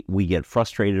we get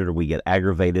frustrated or we get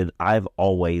aggravated.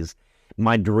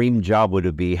 My dream job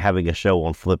would be having a show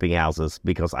on flipping houses,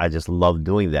 because I just love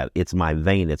doing that. It's my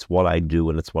vein. It's what I do,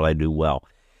 and it's what I do well.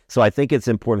 So I think it's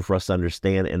important for us to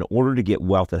understand, in order to get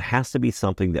wealth, it has to be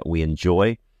something that we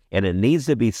enjoy, and it needs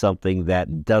to be something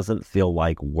that doesn't feel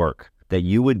like work, that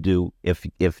you would do if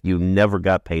you never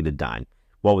got paid a dime.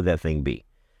 What would that thing be?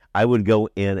 I would go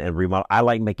in and remodel. I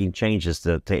like making changes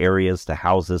to areas, to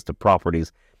houses, to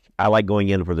properties. I like going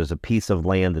in where there's a piece of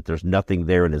land that there's nothing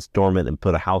there and it's dormant, and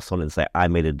put a house on it and say, I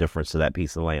made a difference to that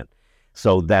piece of land.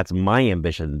 So that's my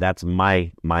ambition. That's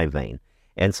my vein.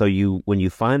 And so when you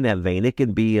find that vein, it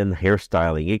can be in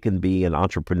hairstyling, it can be in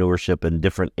entrepreneurship in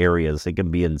different areas, it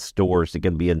can be in stores, it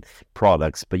can be in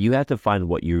products, but you have to find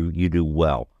what you do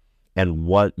well and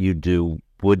what you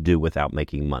would do without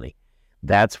making money.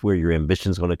 That's where your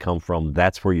ambition's going to come from.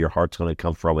 That's where your heart's going to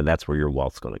come from, and that's where your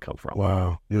wealth's going to come from.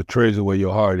 Wow. Your treasure where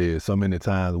your heart is. So many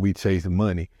times we chase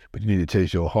money, but you need to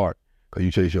chase your heart. Because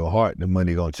you chase your heart, the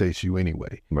money going to chase you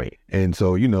anyway. Right. And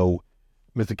so,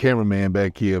 Mr. Cameraman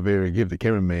back here, very gifted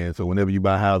cameraman. So whenever you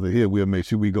buy houses here, we'll make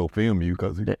sure we go film you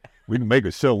because we can make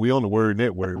a show. We on the Word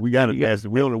Network. We on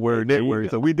the Word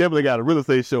Network. So we definitely got a real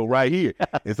estate show right here.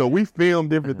 And so we film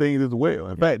different things as well.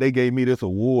 In fact, they gave me this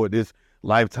award, this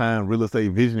Lifetime Real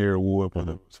Estate Visionary Award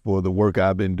for the work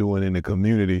I've been doing in the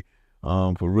community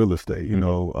for real estate,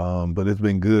 but it's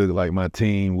been good. Like my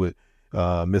team with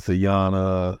Miss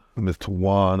Ayana, Miss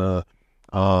Tawana,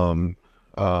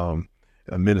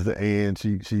 Minister Ann,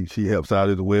 she helps out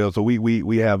as well. So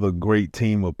we have a great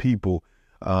team of people,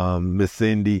 Miss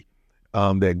Cindy,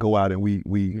 that go out and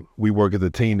we work as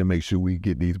a team to make sure we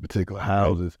get these particular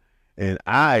houses. And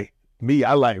I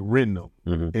like renting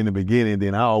them in the beginning.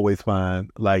 Then I always find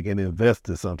like an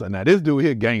investor sometimes. Now this dude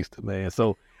here gangster, man.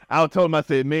 So I told him, I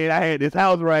said, man, I had this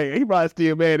house, right? He probably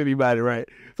still mad at me about it, right?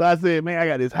 So I said, man, I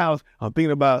got this house. I'm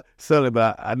thinking about selling,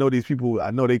 but I know these people,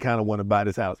 I know they kind of want to buy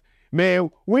this house.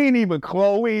 Man, we ain't even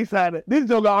close. We ain't signed it. This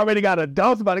joker already got a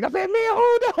dance about it. I said, man,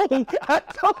 hold on. I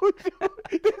told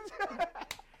you.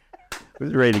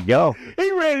 He's ready to go.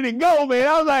 He ready to go, man.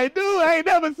 I was like, dude, I ain't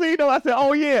never seen him. I said,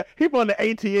 oh, yeah, he from the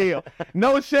ATL.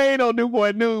 No shade on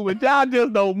Newport News, but y'all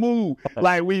just don't move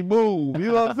like we move. You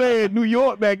know what I'm saying? New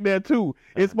York back there, too.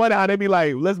 It's funny how they be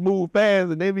like, let's move fast,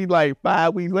 and they be like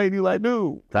 5 weeks later, you like,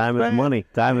 dude. Time is money.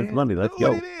 Time is money. Let's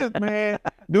go. It is, man.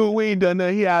 Dude, we ain't done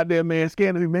nothing. He out there, man,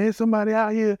 scanning me, man. Somebody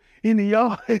out here in the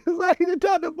yard. It's like he done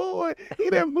talked to Bowen.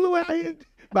 He done blew out here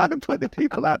about to put the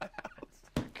people out.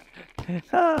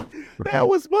 That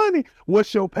was funny.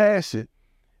 What's your passion?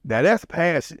 Now that's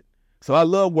passion. So I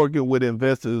love working with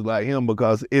investors like him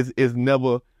because it's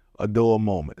never a dull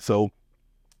moment. So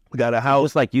we got a house.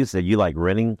 Just like you said, you like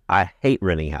renting. I hate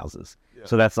renting houses. Yeah.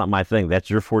 So that's not my thing. That's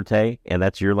your forte and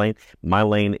that's your lane. My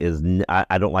lane is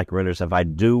I don't like renters. If I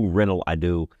do rental, I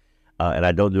do, and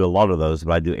I don't do a lot of those,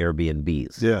 but I do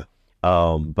Airbnbs. Yeah.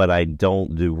 But I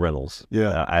don't do rentals.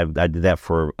 Yeah. I did that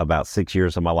for about 6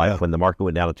 years of my life. Yeah. When the market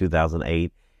went down in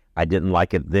 2008, I didn't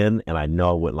like it then, and I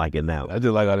know I wouldn't like it now. I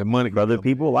just like all that money. Other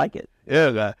people like it.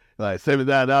 Yeah, like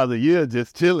 $70,000 a year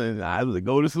just chilling. I was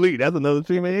go to sleep. That's another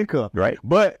stream of income. Right.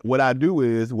 But what I do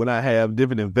is when I have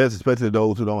different investors, especially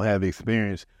those who don't have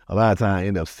experience, a lot of times I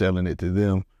end up selling it to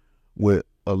them with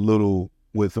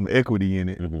some equity in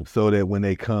it, so that when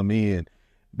they come in,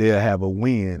 they'll have a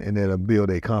win and that'll build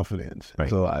their confidence. Right.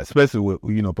 So especially with,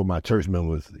 for my church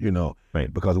members,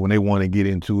 right. Because when they want to get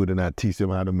into it and I teach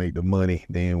them how to make the money,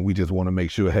 then we just want to make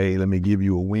sure, hey, let me give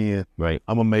you a win. Right.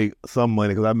 I'm going to make some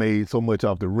money because I made so much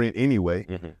off the rent anyway.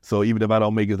 So even if I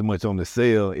don't make as much on the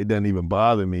sale, it doesn't even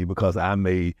bother me because I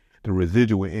made the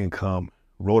residual income,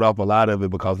 wrote off a lot of it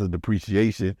because of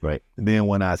depreciation. Right. And then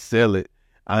when I sell it,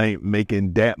 I ain't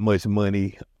making that much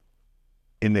money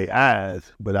in their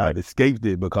eyes, but I've escaped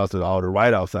it because of all the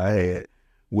write-offs I had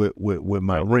with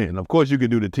my rent. And of course, you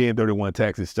can do the 1031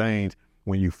 tax exchange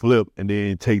when you flip and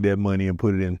then take that money and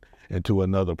put it into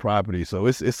another property. So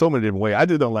it's so many different ways. I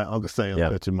just don't like Uncle Sam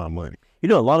touching my money. A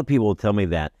lot of people will tell me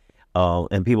that,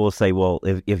 and people will say, well,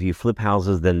 if you flip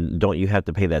houses, then don't you have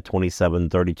to pay that 27,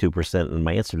 32%? And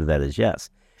my answer to that is yes.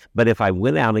 But if I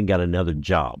went out and got another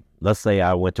job, let's say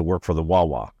I went to work for the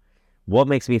Wawa, what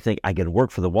makes me think I can work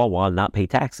for the Wawa and not pay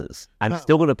taxes? I'm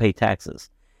still going to pay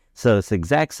taxes. So it's the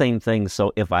exact same thing.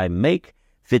 So if I make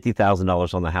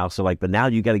 $50,000 on the house, so but now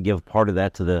you got to give part of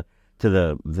that to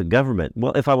the government.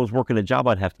 Well, if I was working a job,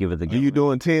 I'd have to give it to the government. Are you doing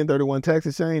 1031 tax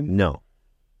exchange? No.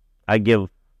 I give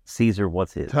Caesar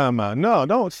what's his. Time out. No,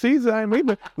 don't. Caesar ain't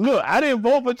even. Look, I didn't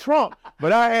vote for Trump,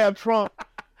 but I have Trump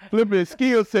flipping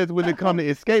skill sets when it comes to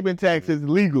escaping taxes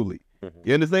legally.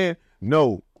 You understand?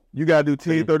 No. You got to do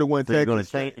 1031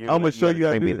 taxes. I'm going to show you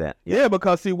how to do that. Yeah,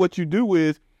 because see, what you do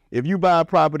is if you buy a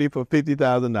property for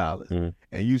 $50,000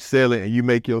 and you sell it and you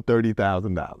make your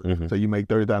 $30,000, so you make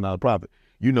 $30,000 profit,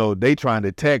 they trying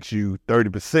to tax you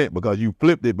 30% because you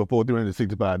flipped it before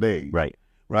 365 days. Right.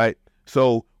 Right?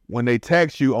 So when they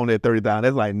tax you on that $30,000,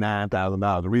 that's like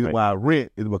 $9,000. The reason why I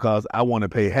rent is because I want to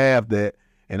pay half that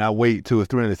and I wait till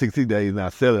it's 360 days and I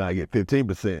sell it, I get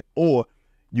 15%. Or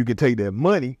you can take that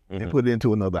money and put it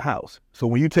into another house. So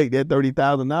when you take that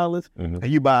 $30,000 and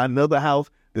you buy another house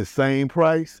the same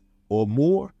price or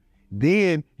more,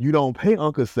 then you don't pay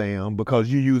Uncle Sam because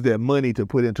you use that money to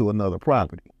put into another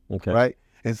property, right?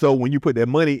 And so when you put that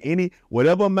money,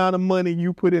 whatever amount of money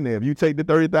you put in there, if you take the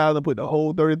 $30,000, put the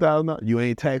whole $30,000, you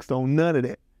ain't taxed on none of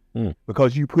that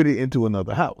because you put it into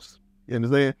another house. You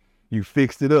understand? You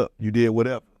fixed it up. You did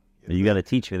whatever. You got to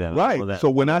teach me that. Right. So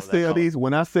when I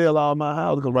sell all my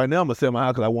houses, because right now I'm going to sell my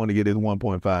house because I want to get this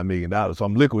 $1.5 million. So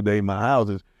I'm liquidating my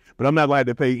houses, but I'm not going to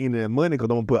have to pay any of that money because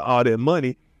I'm going to put all that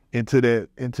money into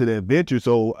that venture.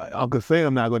 So Uncle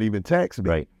Sam not going to even tax me.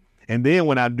 Right. And then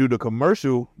when I do the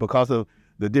commercial, because of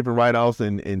the different write-offs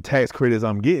and tax credits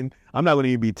I'm getting, I'm not going to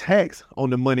even be taxed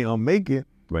on the money I'm making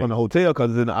on the hotel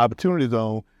because it's in the opportunity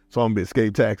zone, so I'm going to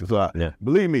escape taxes. So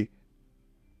believe me,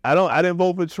 I didn't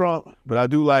vote for Trump, but I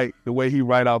do like the way he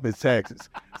write off his taxes.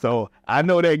 So I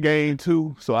know that game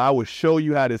too, so I will show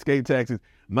you how to escape taxes.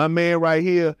 My man right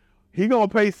here, he going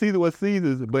to pay Caesar what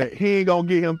Caesar's, but he ain't going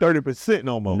to get him 30%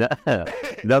 no more.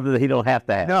 Nothing that he don't have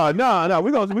to have. No.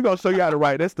 We're gonna show you how to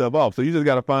write that stuff off. So you just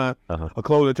got to find a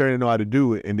closing attorney that know how to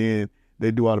do it, and then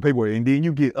they do all the paperwork. And then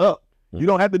you get up. You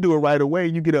don't have to do it right away.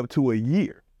 You get up to a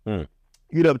year. You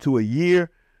get up to a year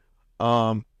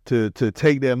to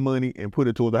take that money and put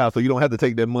it towards the house. So you don't have to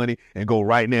take that money and go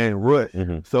right now and rush.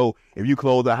 So if you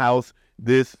close the house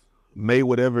this May,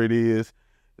 whatever it is,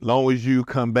 as long as you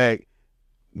come back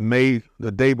May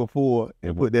the day before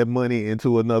and put that money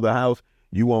into another house,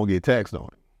 you won't get taxed on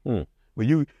it.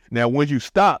 Now once you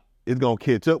stop, it's gonna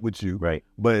catch up with you. Right.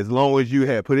 But as long as you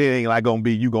have put it, ain't like gonna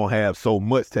be you gonna have so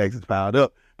much taxes piled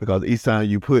up because each time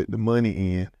you put the money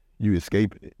in, you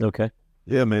escape it. Okay.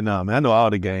 Yeah, man. Nah, man. I know all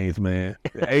the games, man.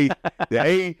 The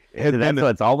A has so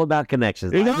it's all about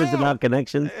connections. Life is about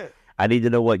connections. I need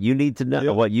to know what you need to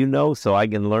know, what you know, so I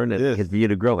can learn it for you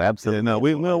to grow. Absolutely. Yeah, no,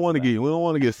 we don't want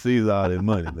to get Caesar all that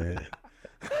money, man.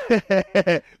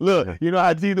 Look, you know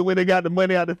how Jesus when they got the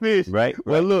money out the fish, right?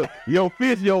 Well, look, your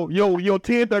fish, your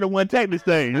 1031 tax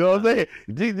exchange. You know what I'm saying?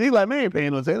 Jesus like, man, ain't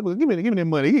paying no tax. Give me that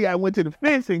money. He went to the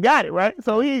fish and got it, right?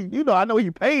 So he, I know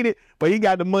he paid it, but he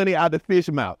got the money out the fish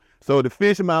mouth. So the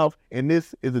fish mouth, and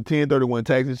this is a 1031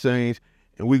 tax exchange,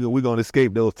 and we're gonna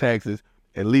escape those taxes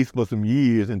at least for some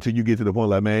years until you get to the point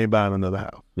like, man, I ain't buying another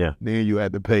house. Yeah. Then you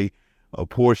have to pay a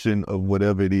portion of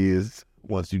whatever it is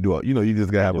once you do it. You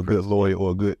just gotta have a good lawyer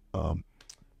or a good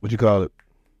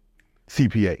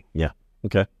CPA. Yeah.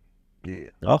 Okay. Yeah.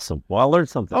 Awesome. Well, I learned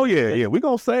something. Oh yeah. We're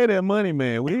gonna save that money,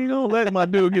 man. We ain't gonna let my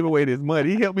dude give away this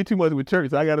money. He helped me too much with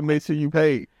church, so I gotta make sure you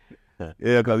paid.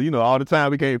 Yeah, because all the time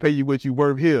we can't pay you what you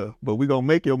worth here, but we're going to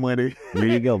make your money. There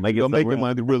you go. Make your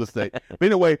money through real estate. But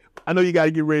anyway, I know you got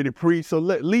to get ready to preach, so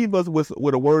leave us with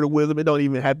a word of wisdom. It don't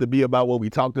even have to be about what we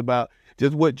talked about,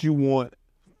 just what you want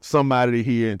somebody to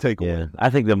hear and take away. Yeah, I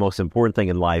think the most important thing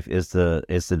in life is to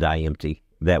die empty,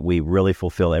 that we really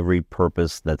fulfill every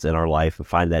purpose that's in our life and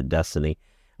find that destiny.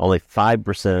 Only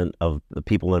 5% of the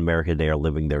people in America today are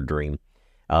living their dream.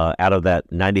 Out of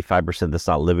that 95% that's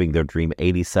not living their dream,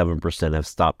 87% have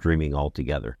stopped dreaming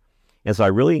altogether. And so I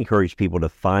really encourage people to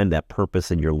find that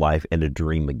purpose in your life and to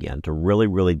dream again, to really,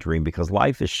 really dream, because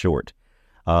life is short.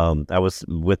 I was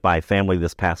with my family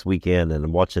this past weekend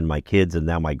and watching my kids and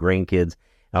now my grandkids.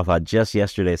 And I thought just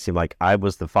yesterday it seemed like I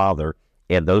was the father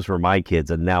and those were my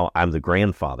kids and now I'm the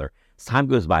grandfather. As time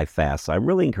goes by fast. So I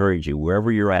really encourage you,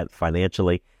 wherever you're at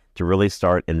financially, to really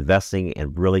start investing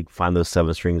and really find those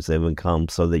 7 streams of income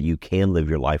so that you can live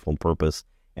your life on purpose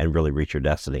and really reach your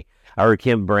destiny. I heard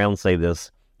Kim Brown say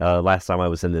this last time I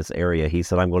was in this area. He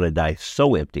said, I'm going to die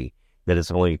so empty that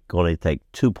it's only going to take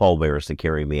 2 pallbearers to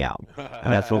carry me out.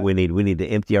 And that's what we need. We need to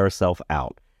empty ourselves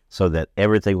out so that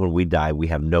everything when we die, we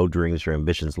have no dreams or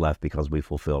ambitions left because we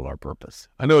fulfilled our purpose.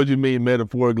 I know what you mean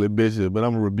metaphorically, Bishop, but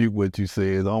I'm going to rebuke what you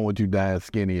said. I don't want you dying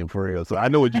skinny and frail. So I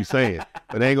know what you're saying,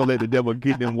 but I ain't going to let the devil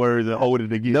get them words and hold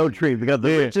it against no dream, because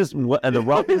the richest and the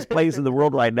wealthiest place in the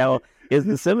world right now is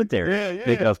the cemetery.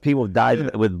 Because people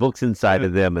died with books inside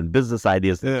of them and business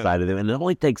ideas inside of them. And it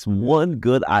only takes one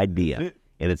good idea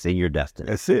and it's in your destiny.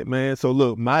 That's it, man. So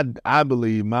look, I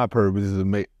believe my purpose is to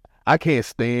make, I can't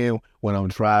stand when I'm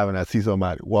driving, I see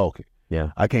somebody walking.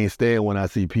 Yeah. I can't stand when I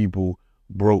see people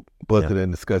broke, busted,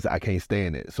 and disgusted. I can't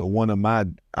stand it. So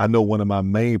I know one of my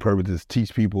main purposes is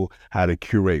teach people how to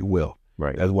curate wealth.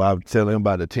 Right. That's why I'm telling them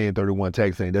about the 1031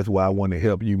 tax thing. That's why I want to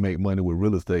help you make money with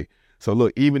real estate. So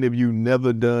look, even if you've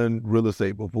never done real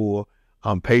estate before,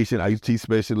 I'm patient. I used to teach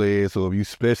special ed. So if you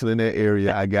special in that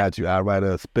area, I got you. I write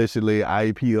a special ed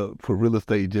IEP up for real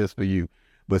estate just for you.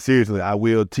 But seriously, I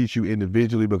will teach you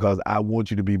individually because I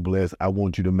want you to be blessed. I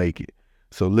want you to make it.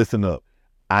 So listen up.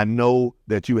 I know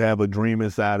that you have a dream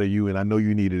inside of you, and I know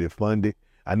you needed it funded.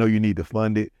 I know you need to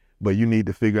fund it, but you need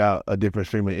to figure out a different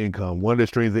stream of income. One of the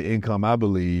streams of income, I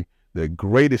believe, the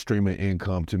greatest stream of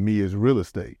income to me is real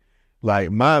estate.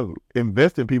 Like, my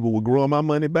investing people were growing my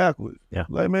money backwards. Yeah.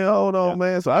 Like, man, hold on,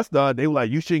 man. So I started, they were like,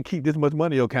 you shouldn't keep this much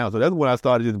money in your account. So that's when I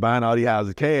started just buying all these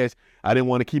houses cash. I didn't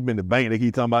want to keep them in the bank. They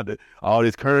keep talking about all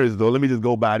this currency. So let me just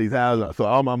go buy these houses. So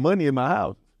all my money in my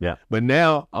house. Yeah. But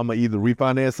now I'm going to either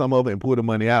refinance some of it and pull the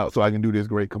money out so I can do this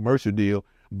great commercial deal.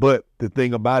 But the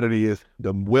thing about it is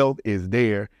the wealth is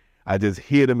there. I just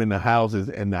hid them in the houses,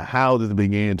 and the houses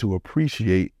began to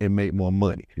appreciate and make more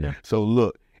money. Yeah. So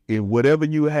look, if whatever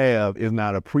you have is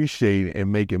not appreciating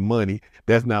and making money,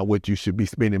 that's not what you should be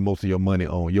spending most of your money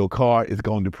on. Your car is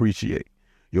going to depreciate.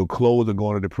 Your clothes are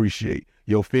going to depreciate.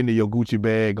 Your Fendi, your Gucci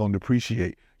bag going to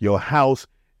depreciate. Your house,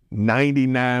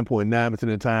 99.9% of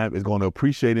the time, is going to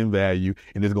appreciate in value,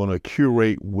 and it's going to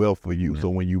curate wealth for you. So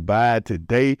when you buy it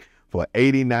today for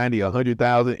 $80,000, $90,000,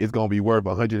 $100,000, it's going to be worth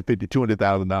 $150,000,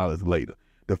 $200,000 later.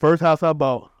 The first house I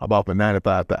bought for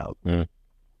 $95,000.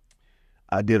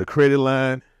 I did a credit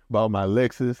line, bought my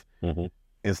Lexus.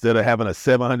 Instead of having a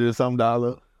 $700 or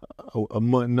something a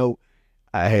month note,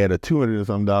 I had a $200 or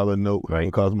something note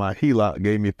because my HELOC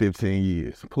gave me 15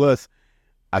 years. Plus,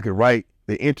 I could write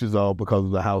the interest off because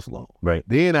of the house loan.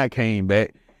 Then I came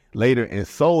back later and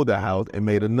sold the house and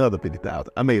made another $50,000.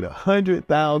 I made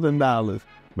 $100,000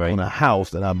 on a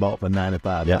house that I bought for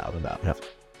 $95,000.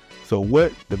 So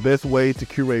what the best way to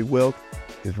curate wealth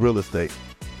is real estate.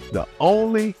 The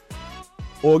only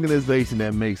organization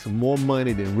that makes more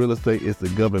money than real estate is the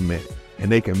government,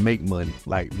 and they can make money,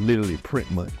 like literally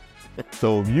print money.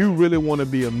 So if you really want to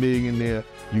be a millionaire,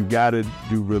 you got to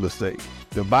do real estate.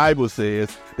 The Bible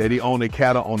says that he owned the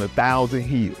cattle on 1,000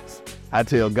 hills. I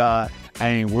tell God, I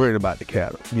ain't worried about the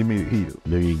cattle. Give me the hill.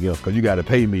 There you go. Because you got to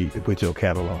pay me to put your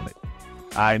cattle on it.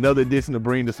 All right, another edition of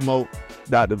Bring the Smoke.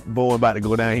 Dr. Bowen about to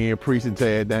go down here and preach and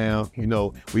tear it down. You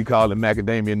know, we call it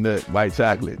macadamia nut, white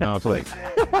chocolate. No, I'm playing.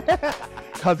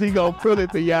 Because he going to fill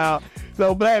it for y'all.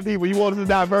 So black people, you want us a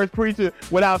diverse preacher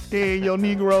without scaring your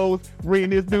Negroes,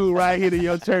 bring this dude right here to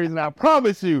your church, and I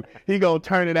promise you, he going to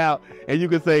turn it out, and you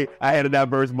can say, I had a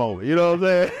diverse moment. You know what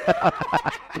I'm saying?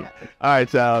 All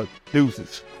right, y'all.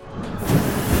 Deuces.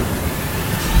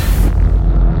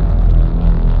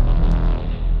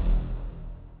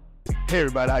 Hey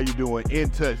everybody, how you doing? In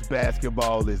Touch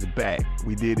Basketball is back.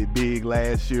 We did it big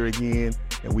last year again,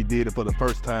 and we did it for the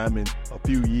first time in a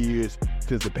few years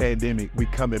since the pandemic. We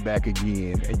coming back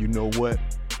again, and you know what?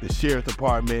 The sheriff's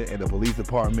department and the police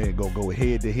department gonna go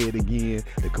head to head again.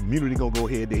 The community gonna go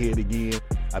head to head again.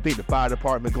 I think the fire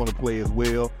department gonna play as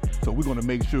well. So we're gonna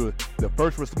make sure the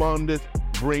first responders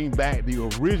bring back the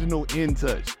original In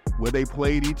Touch where they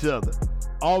played each other.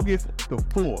 August the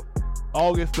 4th.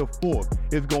 August the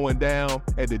 4th is going down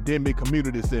at the Denby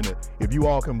Community Center. If you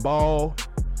all can ball,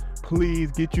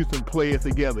 please get you some players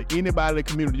together. Anybody in the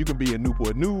community, you can be in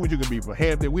Newport News, you can be from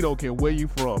Hampton, we don't care where you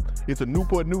from. It's a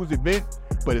Newport News event,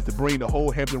 but it's to bring the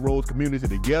whole Hampton Roads community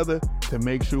together to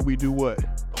make sure we do what?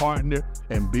 Partner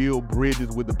and build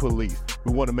bridges with the police.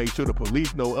 We want to make sure the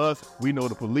police know us, we know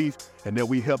the police, and that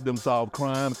we help them solve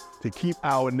crimes to keep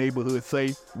our neighborhood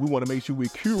safe. We want to make sure we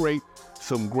curate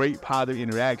some great positive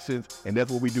interactions, and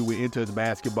that's what we do with In Touch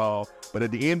Basketball. But at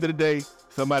the end of the day,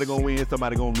 somebody gonna win,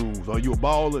 somebody gonna lose. Are you a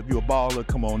baller? If you're a baller,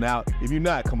 come on out. If you're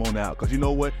not, come on out. Because you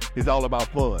know what? It's all about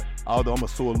fun. Although I'm a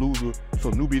sore loser,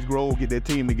 so Newbies Grove, get that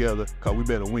team together, because we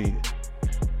better win.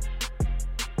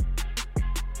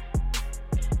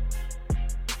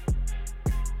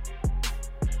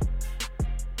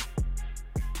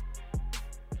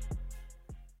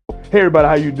 Hey everybody,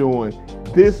 how you doing?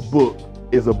 This book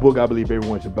is a book I believe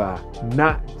everyone should buy.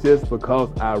 Not just because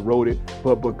I wrote it,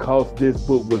 but because this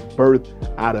book was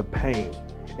birthed out of pain.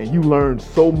 And you learn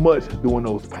so much during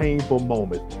those painful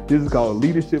moments. This is called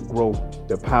Leadership Growth,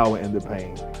 the Power and the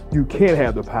Pain. You can't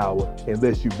have the power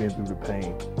unless you've been through the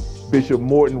pain. Bishop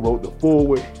Morton wrote the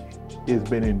foreword. It's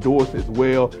been endorsed as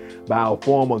well by our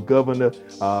former governor,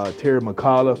 Terry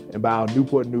McAuliffe, and by our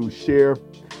Newport News Sheriff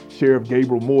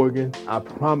Gabriel Morgan. I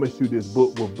promise you this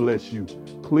book will bless you.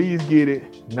 Please get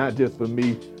it, not just for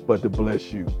me, but to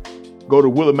bless you. Go to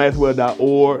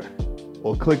willardmaxwell.org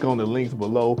or click on the links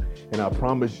below, and I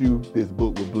promise you this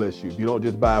book will bless you. If you don't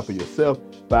just buy it for yourself,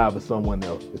 buy it for someone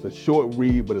else. It's a short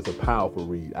read, but it's a powerful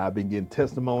read. I've been getting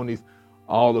testimonies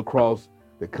all across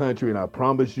the country, and I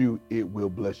promise you it will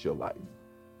bless your life.